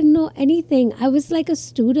 I didn't know anything. I was like a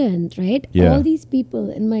student, right? Yeah. All these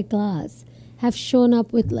people in my class have shown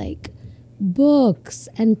up with like books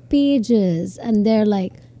and pages, and they're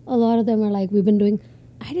like, a lot of them are like, we've been doing.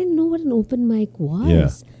 I didn't know what an open mic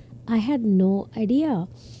was. Yeah. I had no idea.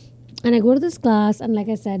 And I go to this class, and like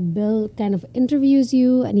I said, Bill kind of interviews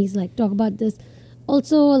you, and he's like, talk about this.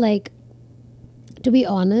 Also, like, to be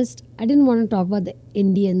honest, I didn't want to talk about the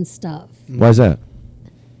Indian stuff. Why is that?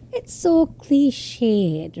 It's so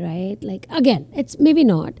cliched, right? Like, again, it's maybe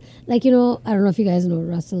not. Like, I don't know if you guys know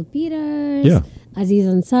Russell Peters, Yeah. Aziz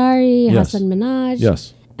Ansari, Yes. Hassan Minhaj.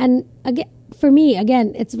 Yes. And again, for me,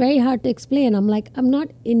 it's very hard to explain. I'm like, I'm not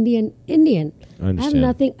Indian. I understand. have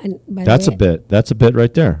nothing. And by That's the a way, bit. That's a bit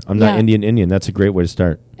right there. I'm not Yeah. Indian. That's a great way to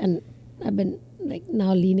start. And I've been like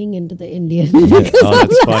now leaning into the Indian. Oh,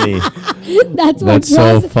 that's funny. That's what That's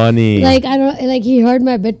so draws- funny. Like I don't like he heard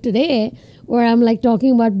my bit today where I'm like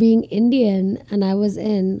talking about being Indian, and I was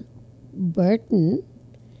in Burton,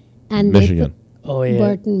 and Michigan. Oh yeah.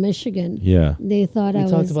 Burton, Michigan. Yeah. They thought We I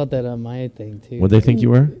talked was. about that on my thing too. What they think you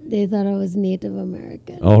were? They thought I was Native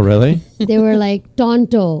American. Oh, really? They were like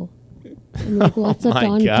Tonto. I'm like, what's a My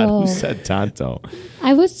Tonto? God, who said Tonto?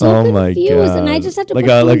 I was so Oh my confused, God! and I just had to like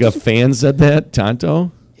put a two- fan said that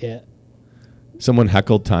Tonto. Yeah. Someone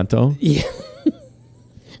heckled Tonto. Yeah.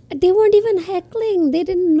 They weren't even heckling. They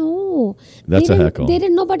didn't know. That's They a didn't- heckle. They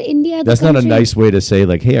didn't know about India. That's the not a country. nice way to say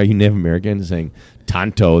like, "Hey, are you Native American?" Saying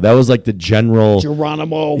Tonto. That was like the general.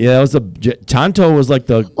 Geronimo. Yeah, that was Tonto was like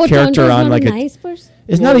the Oh, character Tonto's on not like a a. nice person.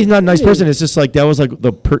 It's not. He's not a nice person. It's just like that was like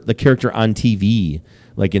the character on TV,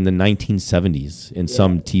 like in the 1970s in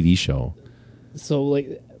some TV show. So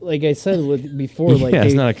like I said before, like yeah,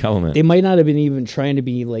 it's they, not a compliment. they might not have been even trying to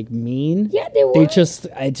be like mean. Yeah, they were. They just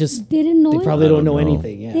They didn't know. they probably I don't don't know know.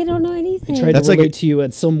 anything. Yeah. They don't know anything. Tried That's to like relate a- to you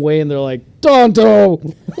in some way, and they're like Tonto.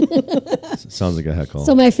 Sounds like a heckle.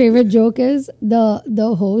 So my favorite joke is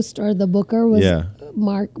the host or the booker was Yeah.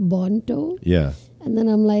 Mark Bonto, yeah. and then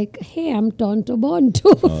I'm like, hey, I'm Tonto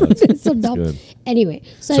Bonto. It's so dumb. good. Anyway,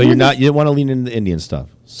 so, So I you're did not. this- You didn't want to lean into the Indian stuff.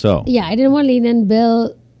 So Yeah, I didn't want to lean in.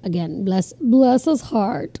 Bill, again, bless his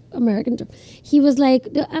heart, American joke. He was like,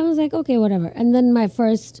 I was like, okay, whatever. And then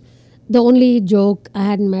the only joke I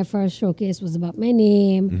had in my first showcase was about my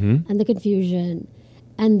name and the confusion.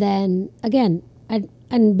 And then again,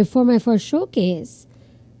 and before my first showcase,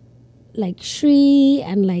 like Shri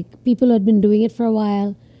and like people who had been doing it for a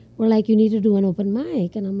while were like, you need to do an open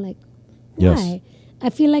mic. And I'm like, why? Yes. I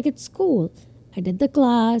feel like it's cool. I did the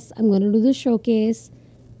class. I'm going to do the showcase.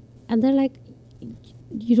 And they're like,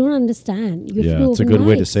 you don't understand. You have to yeah, do it's a open good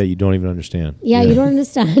way to mics." say you don't even understand. Yeah, you don't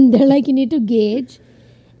understand. They're like, you need to gauge.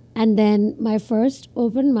 And then my first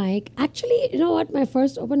open mic, actually, you know what? My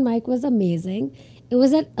first open mic was amazing. It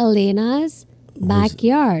was at Elena's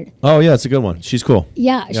backyard. Oh yeah, it's a good one. She's cool.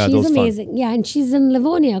 Yeah, Yeah, she's those fun. amazing. Yeah, and she's in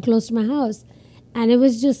Livonia, close to my house. And it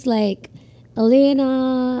was just like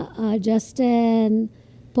Elena, Justin,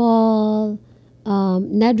 Paul,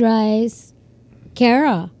 Ned Rice,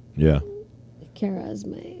 Kara. Yeah. Kara is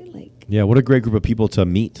my like. Yeah. What a great group of people to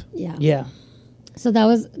meet. Yeah. Yeah. So that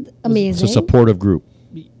was amazing. It's a supportive group.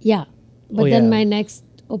 Yeah. But Oh, then yeah. my next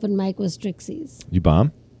open mic was Trixie's. You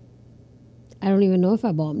bomb? I don't even know if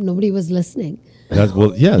I bombed. Nobody was listening.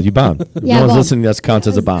 Well, yeah, you bomb. If Yeah, no one's bomb. listening, that counts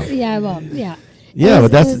as a bomb. Yeah, I bombed. Yeah. Yeah,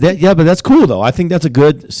 It but was- it was- but that's cool though. I think that's a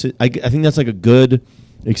good. I think that's like a good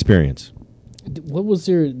experience. What was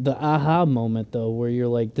the aha moment though, where you're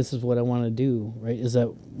like, "This is what I want to do"? Right? Is that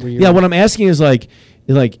where you're? Yeah, what I'm asking is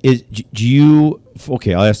do you?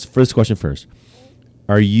 Okay, I'll ask first question first.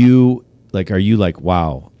 Are you like,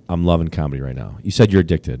 wow, I'm loving comedy right now? You said you're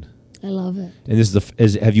addicted, I love it. and this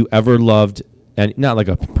is have you ever loved, and not like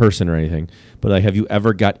a person or anything, but like have you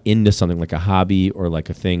ever got into something like a hobby or like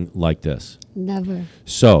a thing like this? Never.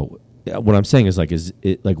 So what I'm saying is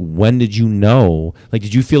it like, when did you know? Like,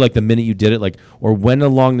 did you feel like the minute you did it, like, or when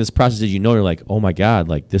along this process did you know you're like, oh my God,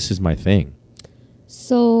 like this is my thing?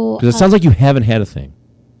 So Because it sounds like you haven't had a thing.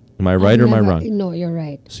 Am I right or am I wrong? No, you're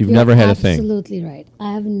right. So you've never had a thing. Absolutely right.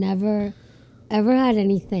 I have never, ever had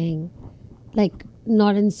anything, like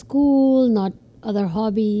not in school, not other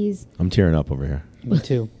hobbies. I'm tearing up over here. Me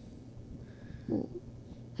too.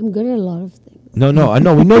 I'm good at a lot of things. No, I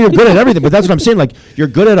know. We know you're good at everything, but that's what I'm saying. Like, you're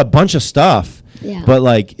good at a bunch of stuff. Yeah. But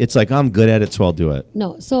like, it's like, I'm good at it, so I'll do it.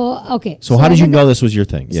 No. So okay. So how I did you the- know this was your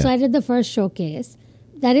thing? Yeah. So I did the first showcase.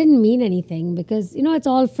 That didn't mean anything because it's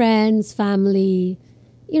all friends, family.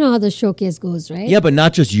 You know how the showcase goes, right? Yeah, but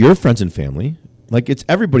not just your friends and family. Like, it's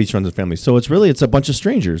everybody's friends and family. So it's a bunch of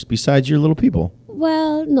strangers besides your little people.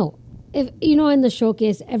 Well, no. If in the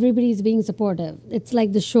showcase, everybody's being supportive. It's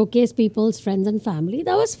like the showcase people's friends and family.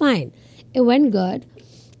 That was fine. It went good.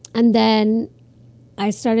 And then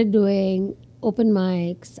I started doing open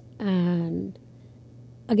mics. And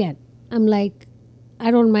again, I'm like,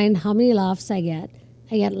 I don't mind how many laughs I get.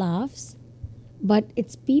 I get laughs. But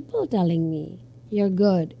it's people telling me, you're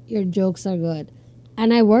good. Your jokes are good.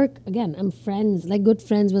 And I work, again, I'm friends, like good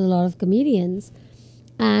friends with a lot of comedians.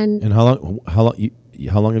 And And how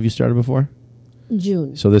long have you started before?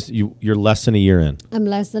 June. So you're less than a year in. I'm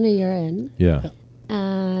less than a year in, Yeah.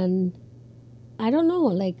 and I don't know.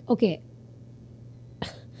 Like, okay,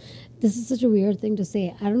 this is such a weird thing to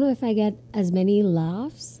say. I don't know if I get as many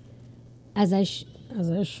laughs as I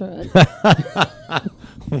should.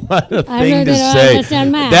 What a I thing don't to know, say. I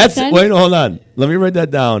understand my That's accent. wait, hold on. Let me write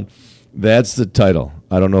that down. That's the title.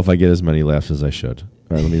 I don't know if I get as many laughs as I should.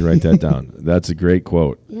 All right, let me write that down. That's a great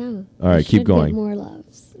quote. Yeah. All right, I keep should going. Get more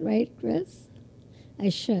laughs, right, Chris? I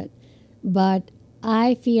should, but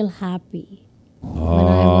I feel happy when I'm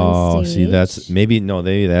Oh, on see, stage. that's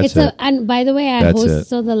It's it. and by the way, I That's host it.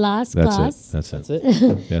 so the last That's class. it. That's it. That's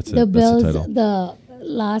it. That's it. The That's bills, the title. the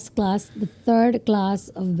last class, the third class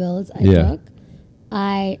of bills I Yeah. took,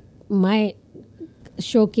 my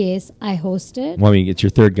showcase I hosted. Well, I mean, it's your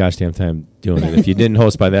third gosh damn time doing it. If you didn't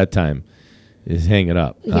host by that time, just hang it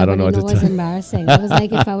up. Yeah, I don't know but what it to was tell. embarrassing. It was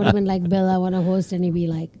like if I would have been like, Bill, I want to host, and he'd be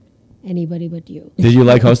like, anybody but you. Did you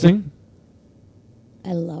like hosting?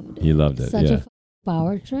 I loved it. You loved it, Such yeah. a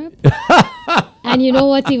power trip. And you know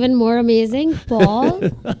what's even more amazing? Paul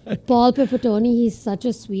Pipitoni, he's such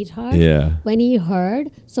a sweetheart. Yeah. When he heard,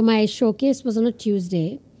 so my showcase was on a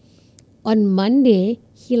Tuesday. On Monday,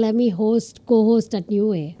 he let me co-host at New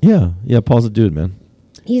Way. Yeah. Paul's a dude, man.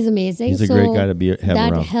 He's amazing. He's a great guy to have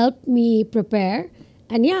that around. helped me prepare.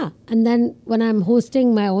 And and then when I'm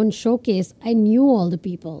hosting my own showcase, I knew all the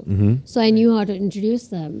people. Mm-hmm. So I knew how to introduce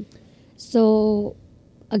them. So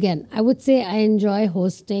again, I would say I enjoy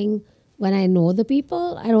hosting when I know the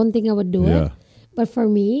people. I don't think I would do Yeah. it. But for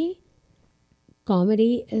me,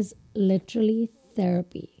 comedy is literally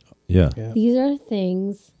therapy. Yeah. These are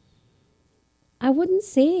things I wouldn't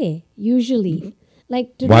say usually.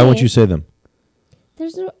 Like today, Why won't you say them?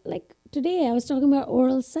 there's no like today I was talking about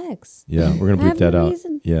oral sex. Yeah, we're gonna I have bleep that no out.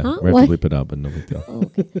 reason. Yeah, Huh? we have What? to bleep it out, but no big deal. Oh,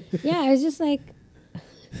 okay. Yeah, I was just like,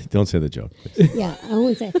 Don't say the joke. please. yeah, I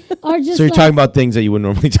won't say. Or just So you're like, talking about things that you would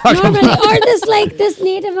normally talk normally, about. or this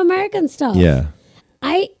Native American stuff. Yeah.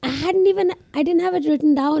 I didn't have it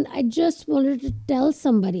written down. I just wanted to tell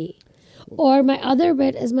somebody. Or my other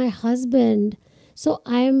bit is my husband. So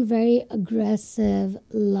I am very aggressive,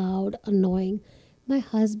 loud, annoying. My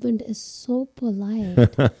husband is so polite.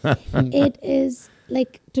 It is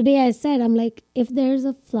like today I said, I'm like, if there's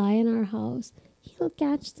a fly in our house, he'll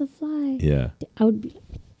catch the fly. Yeah. I would be,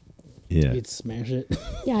 Yeah. You'd smash it.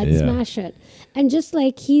 yeah, I'd Yeah. smash it. And just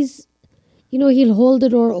like he'll hold the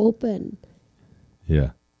door open.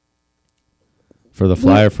 Yeah. For the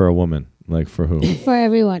fly or for a woman? Like for who? For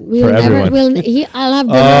everyone. For everyone. I'll have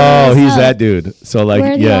dinner Oh, by he's myself. that dude. So like,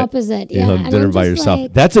 We're the yeah, opposite. you'll Yeah, have and dinner I'm by just yourself.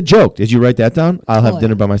 like- That's a joke. Did you write that down? I'll have Oh,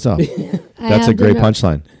 dinner yeah. by myself. I That's a have great dinner-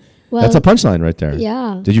 punchline. Well, That's a punchline right there.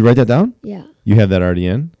 Yeah. Did you write that down? Yeah. You have that already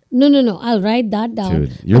in? No. I'll write that down.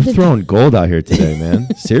 Dude, you're throwing gold out here today,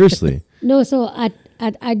 man. Seriously. No, so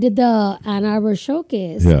I did the Ann Arbor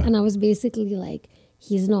showcase, Yeah. and I was basically like,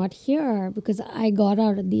 he's not here because I got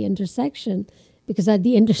out at the intersection. Because at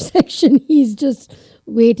the intersection, he's just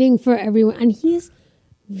waiting for everyone, and he's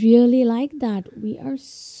really like that. We are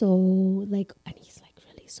so like, and he's like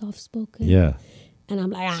really soft spoken. Yeah. And I'm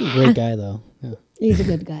like, Great guy though. Yeah. he's a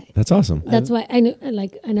good guy. That's awesome. That's why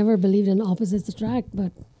I never believed in opposites attract,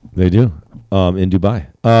 but They do. In Dubai.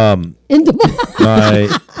 in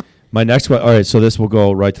Dubai. My next one. All right, so this will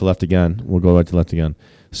go right to left again. We'll go right to left again.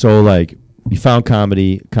 So like you found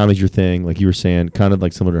comedy. Comedy's your thing, like you were saying, kind of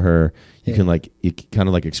like similar to her. You can like kind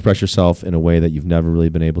of like express yourself in a way that you've never really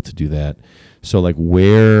been able to do that. So like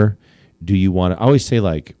where do you want to? I always say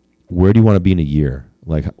like where do you want to be in a year?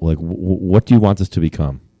 Like what do you want this to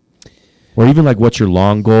become? Or even like what's your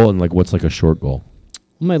long goal and like what's like a short goal?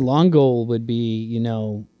 My long goal would be,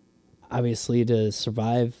 obviously to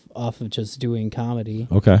survive off of just doing comedy.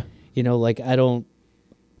 Okay. Like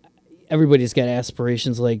everybody's got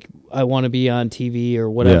aspirations like I want to be on TV or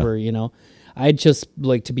whatever, I'd just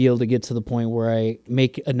like to be able to get to the point where I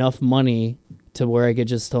make enough money to where I could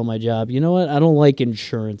just tell my job, you know what, I don't like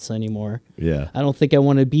insurance anymore. Yeah. I don't think I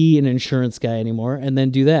want to be an insurance guy anymore, and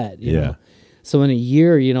then do that. You Yeah. know? So in a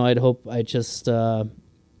year, I'd hope I just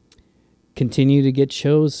continue to get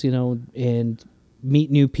shows, and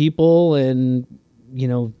meet new people, and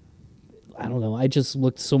I don't know. I just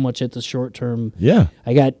looked so much at the short term. Yeah.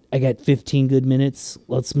 I got 15 good minutes.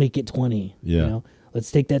 Let's make it 20. Yeah. Let's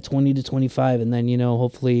take that 20 to 25, and then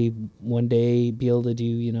hopefully one day be able to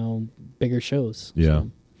do bigger shows. Yeah.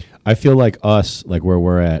 So, I feel like us, like where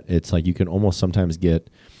we're at, it's like you can almost sometimes get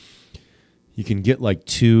like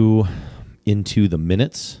too into the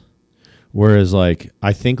minutes. Whereas like,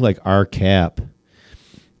 I think like our cap,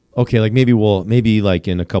 okay, like maybe like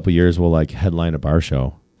in a couple years we'll like headline a bar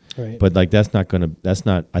show. right. But like, that's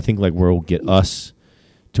not, I think like where we'll get us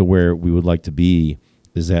to where we would like to be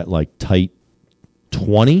is that like tight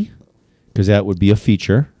 20, because that would be a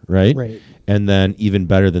feature, right? Right. And then even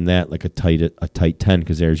better than that, like a tight 10,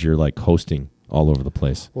 because there's your like hosting all over the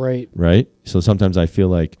place. Right. Right. So sometimes I feel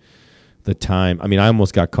like the time, I mean, I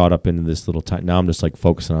almost got caught up into this little time. Now I'm just like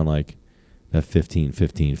focusing on like that 15.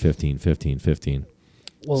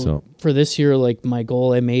 Well, So- for this year, like my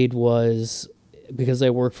goal I made was, because I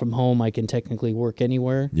work from home, I can technically work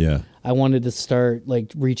anywhere. Yeah. I wanted to start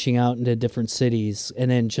like reaching out into different cities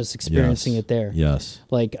and then just experiencing it there. Yes.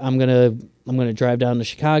 Like I'm gonna drive down to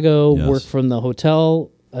Chicago, Yes. work from the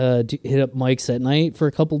hotel, hit up Mike's at night for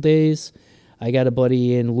a couple days. I got a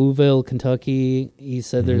buddy in Louisville, Kentucky. He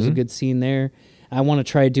said there's a good scene there. I want to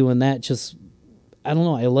try doing that. Just I don't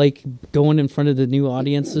know. I like going in front of the new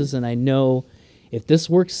audiences, and I know if this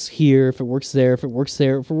works here, if it works there, if it works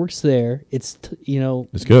there, if it works there, it's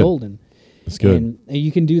It's good. golden. It's good. And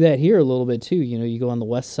you can do that here a little bit too. You go on the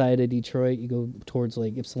west side of Detroit, you go towards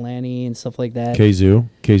like Ypsilanti and stuff like that. Kazoo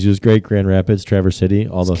is great. Grand Rapids, Traverse City,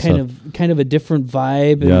 all those kind stuff. of a different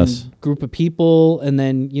vibe Yes. and group of people, and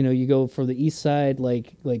then you go for the east side,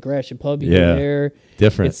 like Gratiot Pub. You Yeah. go there,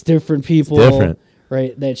 Different. It's different people. different.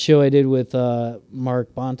 Right? That show I did with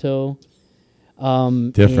Mark Bonto.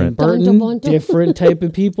 Different. in Burton, Bonto. different type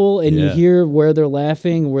of people, and you Yeah. hear where they're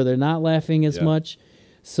laughing, where they're not laughing as Yeah. much.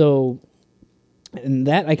 So, and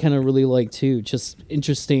that I kind of really like too. Just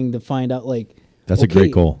interesting to find out. Like, That's a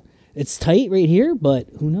great goal. It's tight right here, but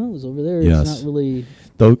who knows over there? Yes. It's not really.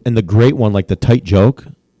 And the great one, like the tight joke,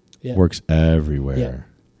 Yeah. works everywhere. Yeah.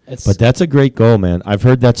 It's, But that's a great goal, man. I've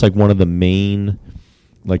heard that's like one of the main,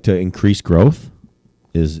 like to increase growth,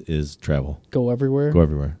 is travel. go everywhere. Go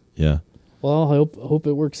everywhere. Yeah. Well, I hope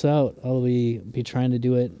it works out. I'll be trying to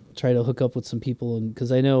do it. Try to hook up with some people, and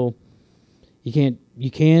because I know you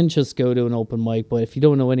can just go to an open mic, but if you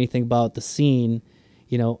don't know anything about the scene,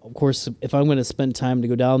 of course, if I'm going to spend time to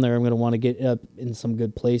go down there, I'm going to want to get up in some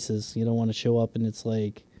good places. You don't want to show up and it's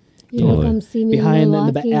like Totally. Come see me behind in the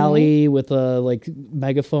Milwaukee, alley with a like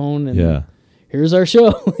megaphone and Yeah. here's our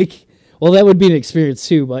show. Like, well, that would be an experience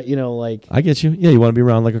too, but like I get you. Yeah, you want to be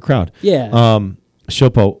around like a crowd. yeah.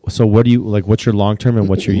 Shopo, so what do you like? What's your long term and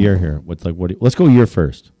what's your year here? Let's go year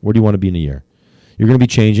first. Where do you want to be in a year? You're going to be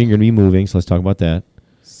changing. You're going to be moving. So let's talk about that.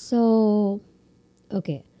 So,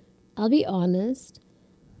 okay, I'll be honest.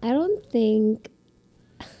 I don't think.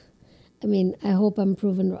 I mean, I hope I'm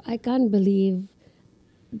proven wrong. I can't believe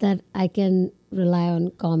that I can rely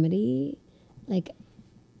on comedy, like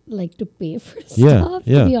to pay for Yeah, stuff.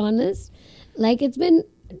 yeah. To be honest, like it's been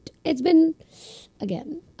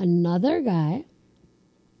again another guy.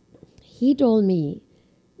 He told me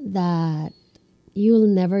that you'll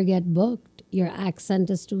never get booked. Your accent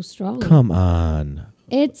is too strong. Come on.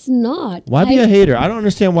 It's not. Why be a hater? I don't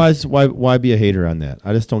understand why be a hater on that.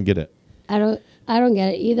 I just don't get it. I don't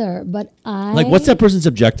get it either. But Like, what's that person's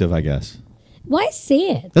objective, I guess? Why say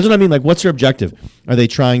it? That's what I mean. Like, what's their objective? Are they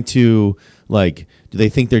trying to, like, do they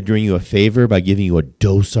think they're doing you a favor by giving you a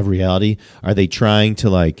dose of reality? Are they trying to,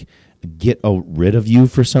 like, get rid of you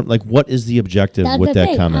for something? Like, what is the objective That's with the that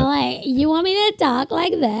thing. comment? I'm like, you want me to talk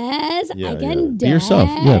like this? Yeah, I can Be yourself.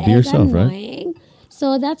 Yeah, be It's yourself, right? annoying.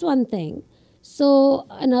 So that's one thing. So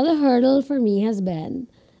another hurdle for me has been,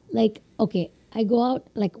 like, okay, I go out,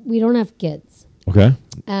 like, we don't have kids. Okay.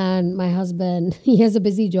 And my husband, he has a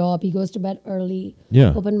busy job. He goes to bed early.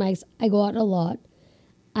 Yeah. Open mics. I go out a lot.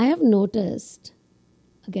 I have noticed,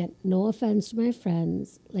 again, no offense to my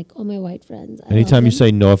friends, like all my white friends. I love Anytime you them.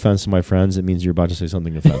 say no offense to my friends, it means you're about to say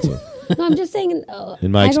something offensive. No, I'm just saying. In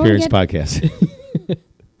my I don't experience get- podcast.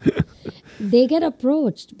 They get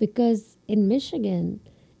approached because in Michigan,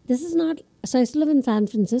 this is not. So I used to live in San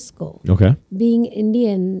Francisco. Okay. Being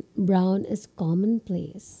Indian, brown is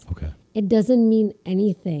commonplace. Okay. It doesn't mean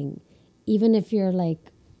anything, even if you're like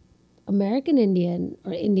American Indian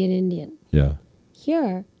or Indian Indian. Yeah.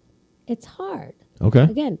 Here, it's hard. Okay.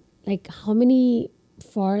 Again, like how many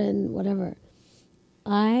foreign, whatever.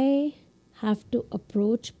 I have to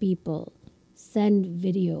approach people, send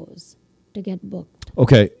videos to get booked.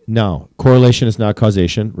 Okay. Now, correlation is not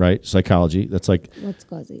causation, right? Psychology. That's like, What's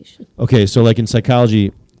causation? okay. So, like in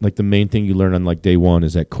psychology, like the main thing you learn on like day one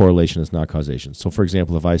is that correlation is not causation. So, for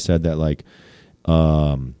example, if I said that, like,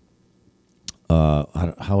 how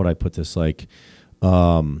would I put this? Like,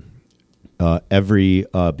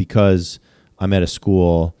 because I'm at a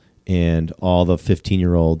school and all the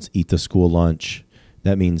 15-year-olds eat the school lunch,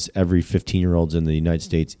 that means every 15-year-olds in the United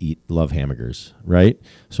States love hamburgers, right?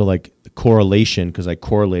 So like the correlation, because I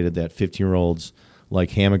correlated that 15-year-olds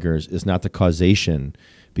like hamburgers, is not the causation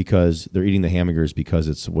because they're eating the hamburgers because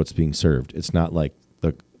it's what's being served. It's not like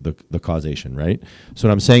the causation, right? So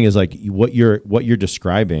what I'm saying is like what you're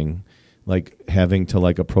describing, like having to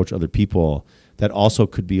like approach other people, that also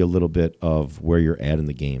could be a little bit of where you're at in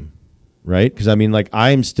the game, right? Because I mean, like I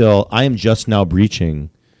am just now breaching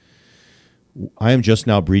the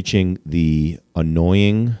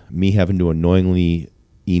me having to annoyingly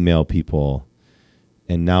email people.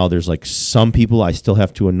 And now there's like some people I still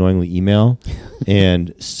have to annoyingly email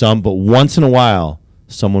but once in a while,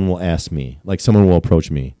 someone will ask me, like someone will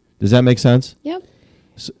approach me. Does that make sense? Yep.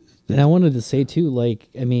 And I wanted to say too, like,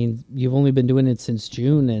 I mean, you've only been doing it since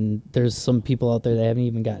June, and there's some people out there that haven't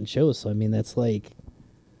even gotten shows. So I mean, that's like,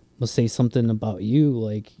 must say something about you,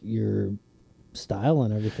 like your style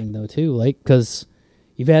and everything, though, too. Like, because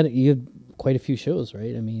you have quite a few shows,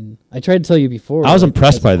 right? I mean, I tried to tell you before. I was like,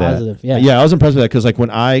 impressed by that's that. positive. Yeah, I was impressed by that because like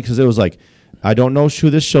because it was like, I don't know who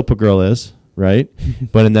this Shilpa girl is, right?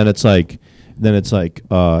 And then it's like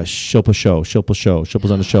Shilpa show,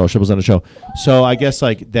 Shilpa's on the show, Shilpa's on the show. So I guess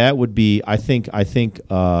like that would be, I think you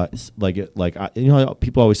know how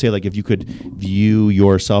people always say like if you could view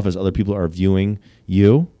yourself as other people are viewing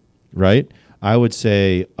you, right? I would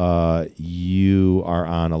say you are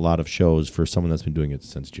on a lot of shows for someone that's been doing it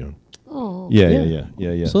since June. Oh. Yeah.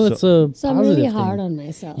 So it's a So I'm really positive hard thing. on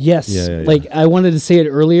myself. Yes, Yeah. like I wanted to say it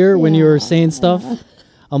earlier when you were saying stuff. Yeah.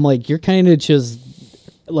 I'm like, you're kind of just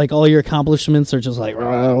like all your accomplishments are just like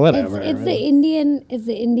whatever. It's the Indian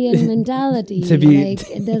mentality. To be- like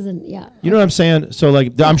it doesn't. Yeah. You know what I'm saying? So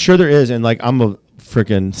like, I'm sure there is, and like, I'm like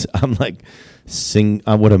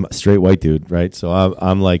what a straight white dude, right? So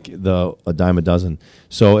I'm like a dime a dozen.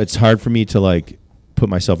 So it's hard for me to like put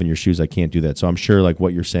myself in your shoes. I can't do that. So I'm sure like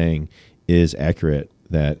what you're saying is accurate,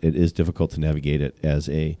 that it is difficult to navigate it as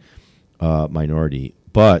a minority,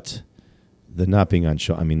 but the not being on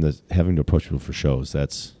show, I mean, the having to approach people for shows,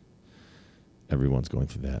 that's everyone's going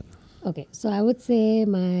through that. Okay, so I would say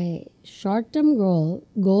my short-term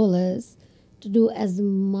goal is to do as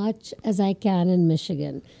much as I can in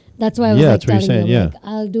Michigan. That's why I was Yeah, like that's what you're telling you, saying, like,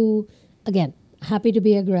 I'll do, again, happy to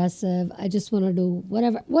be aggressive. I just want to do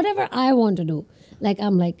whatever I want to do. Like,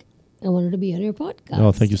 I'm like, I wanted to be on your podcast.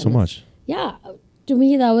 Oh, thank you so And it's- much. Yeah, to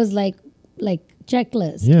me, that was like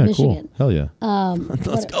checklist, Yeah, Michigan. cool. Hell yeah.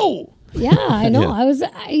 Let's go. Yeah, I know.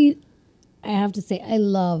 Yeah. I have to say, I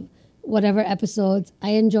love whatever episodes.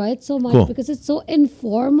 I enjoy it so much Cool. because it's so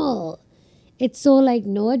informal. It's so like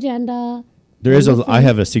no agenda, There is I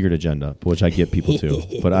have a secret agenda, which I get people to,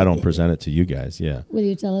 but I don't present it to you guys. Yeah. Will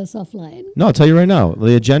you tell us offline? No, I'll tell you right now.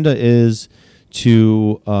 The agenda is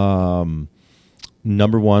to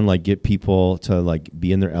number one, like get people to like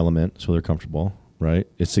be in their element so they're comfortable. Right?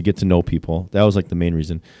 It's to get to know people. That was like the main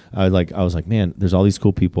reason. I was like, man, there's all these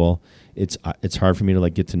cool people. It's hard for me to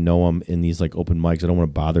like get to know them in these like open mics. I don't want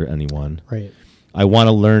to bother anyone. Right. I want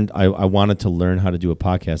to learn. I wanted to learn how to do a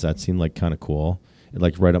podcast. That seemed like kind of cool. It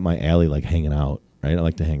like right up my alley, like hanging out. Right. I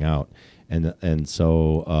like to hang out, and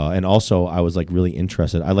so and also I was like really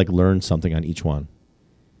interested. I like learned something on each one.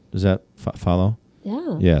 Does that follow?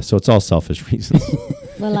 Yeah. Yeah. So it's all selfish reasons.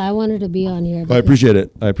 Well, I wanted to be on here. I appreciate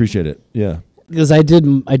it. Yeah. Because I do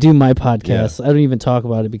my podcast. I don't even talk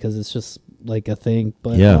about it because it's just like a thing.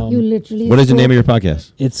 But Yeah. You literally. What is the name of your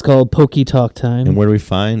podcast? it's called Pokey Talk Time. And where do we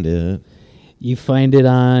find it? You find it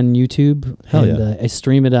on YouTube. Hell and, yeah. I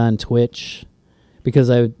stream it on Twitch because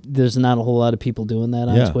there's not a whole lot of people doing that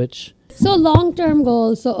on Yeah. Twitch. So long-term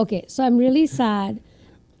goals. So I'm really sad.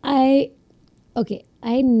 I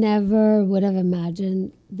never would have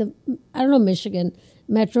imagined Michigan,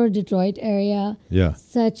 Metro Detroit area. Yeah.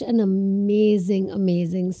 Such an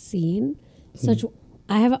amazing scene.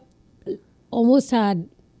 I have almost had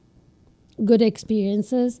good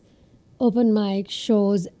experiences, open mic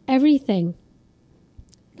shows, everything.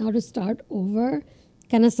 Now to start over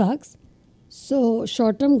kind of sucks. So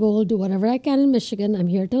short-term goal, do whatever I can in Michigan. I'm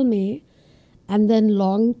here till May. And then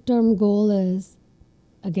long-term goal is,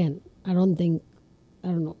 again, I don't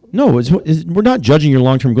know. No, we're not judging your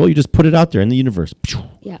long-term goal. You just put it out there in the universe.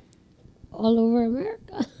 Yeah. All over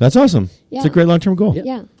America. That's awesome. It's a Yeah. great long-term goal.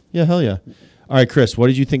 Yeah. Yeah, hell yeah. All right, Chris, what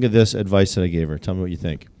did you think of this advice that I gave her? Tell me what you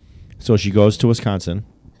think. So she goes to Wisconsin,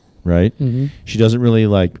 right? Mm-hmm. She doesn't really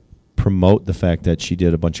like promote the fact that she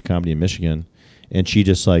did a bunch of comedy in Michigan, and she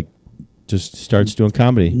just starts doing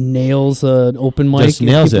comedy. Nails an open mic. Just and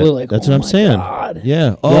nails people it. are like, That's "Oh what I'm my saying. God."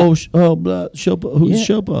 Yeah. Blah, Shilpa. Who's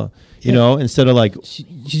Yeah. Shilpa? You know, instead of like, She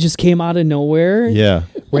just came out of nowhere. yeah.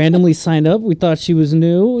 Randomly signed up. We thought she was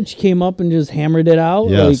new, and she came up and just hammered it out.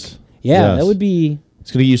 Yes. Yes. That would be. It's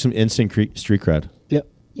going to give you some instant street cred. Yep.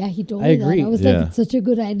 Yeah, he told I me agree. that. I was Yeah. like, it's such a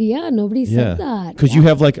good idea. Nobody said that. Because you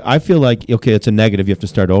have like, I feel like, okay, it's a negative. You have to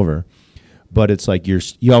start over. But it's like you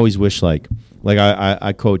always wish like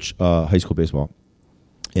I coach high school baseball.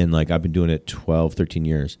 And like I've been doing it 12, 13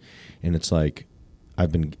 years. And it's like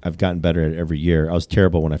I've gotten better at it every year. I was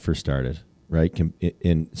terrible when I first started, right?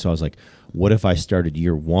 And so I was like, what if I started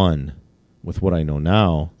year one with what I know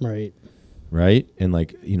now, right? And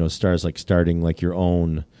like, starting like your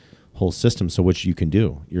own whole system, so which you can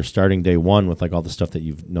do. You're starting day one with like all the stuff that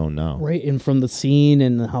you've known now. Right, and from the scene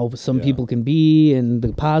and how some people can be and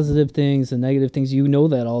the positive things and negative things, you know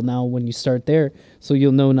that all now when you start there. So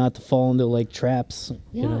you'll know not to fall into like traps.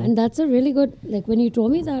 Yeah, you know? and that's a really good, like when you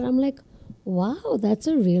told me that, I'm like, wow, that's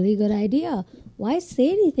a really good idea. Why say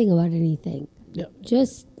anything about anything? Yeah.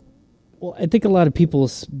 Just, Well, I think a lot of people,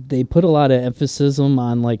 they put a lot of emphasis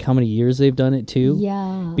on like how many years they've done it too.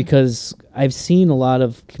 yeah. Because I've seen a lot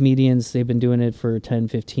of comedians, they've been doing it for 10,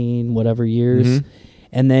 15, whatever years. Mhm.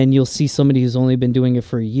 And then you'll see somebody who's only been doing it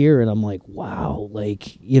for a year. And I'm like, wow,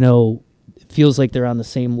 like, it feels like they're on the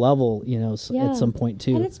same level, at some point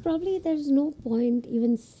too. And it's probably, there's no point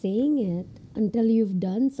even saying it until you've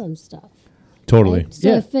done some stuff. Totally. Right? So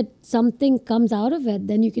Yeah. if something comes out of it,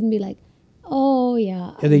 then you can be like, oh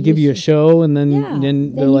yeah. And they give you a show, and then, Yeah, then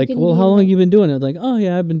then they're you like, can well, be how long like- have you been doing it? Like, oh,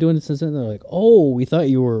 yeah, I've been doing it since then. They're like, oh, we thought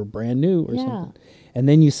you were brand new or Yeah. something. And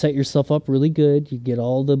then you set yourself up really good. You get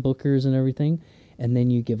all the bookers and everything, and then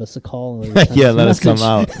you give us a call. And send Yeah, us a let us come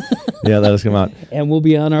message. out. Yeah, let us come out. And we'll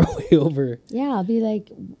be on our way over. Yeah, I'll be like,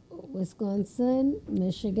 Wisconsin,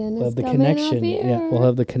 Michigan We'll is have the coming connection. up here. Yeah, we'll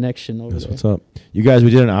have the connection over That's there. what's up. You guys, we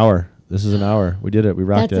did an hour. This is an hour. We did it. We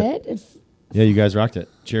rocked That's it? Yeah, you guys rocked it.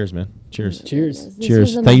 Cheers, man. Cheers. Cheers. This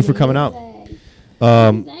Cheers. was Thank you for coming out.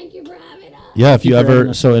 amazing. Thank you for having us. Yeah, if you you for having ever,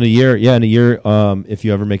 us. so in a year, if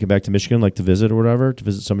you ever make it back to Michigan, like to visit or whatever, to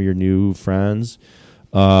visit some of your new friends,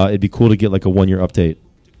 it'd be cool to get like a 1 year update.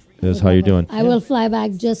 Is how you're doing. I will fly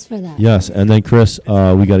back just for that. Yes, and then Chris,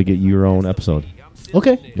 we got to get your own episode.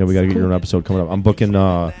 Okay. Yeah, we got to get your own episode coming up. I'm booking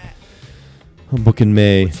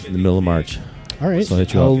May in the middle of March. All right. So I'll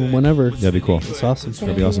hit you I'll- up. whenever. That'd be cool. It's awesome.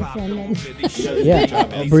 That'd be awesome. Yeah,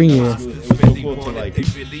 I'll bring you.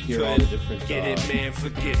 Get it, man,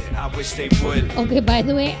 forget it. I wish they would. Okay, by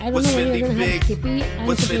the way, I don't What's know when really you're going to have big? Skippy. I'm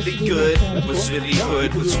What's supposed really to be good? my friend. What's really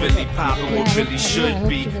hood? What's really poppin'? What really should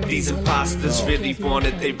be? These imposters really want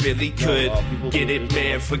it, they really could. Get it,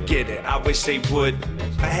 man, forget it. I wish they would.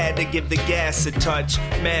 I had to give the gas a touch,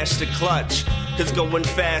 mash the clutch. Cause going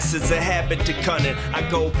fast is a habit to cunning. I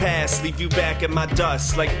go past, leave you back in my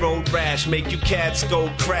dust like road rash. Make you cats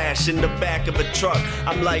go crash in the back of a truck.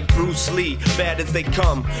 I'm like Bruce Lee, bad as they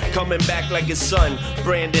come. Coming back like his son,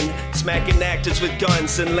 Brandon. Smacking actors with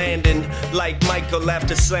guns and landing like Michael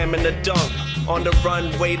after slamming a dunk. On the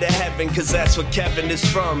runway to heaven, cause that's where Kevin is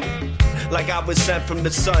from. Like I was sent from the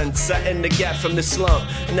sun, setting the gap from the slump.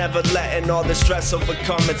 Never letting all the stress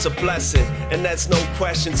overcome, it's a blessing. And that's no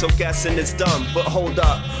question, so guessing is dumb. But hold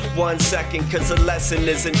up, 1 second, cause the lesson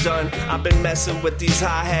isn't done. I've been messing with these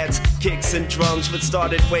hi-hats, kicks and drums, but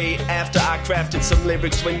started way after I crafted some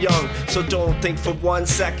lyrics when young. So don't think for 1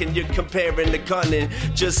 second you're comparing the gunning.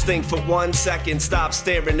 Just think for 1 second, stop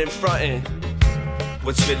staring and fronting.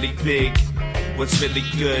 What's really big? What's really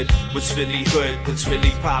good? What's really hood? What's really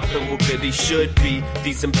poppin'? What really should be?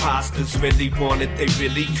 These imposters really want it, they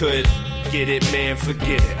really could. Get it, man,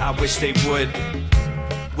 forget it, I wish they would.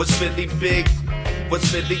 What's really big?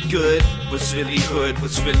 What's really good? What's really hood?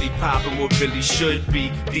 What's really poppin'? What really should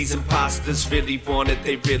be? These imposters really want it,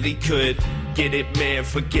 they really could. Get it, man,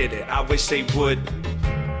 forget it, I wish they would.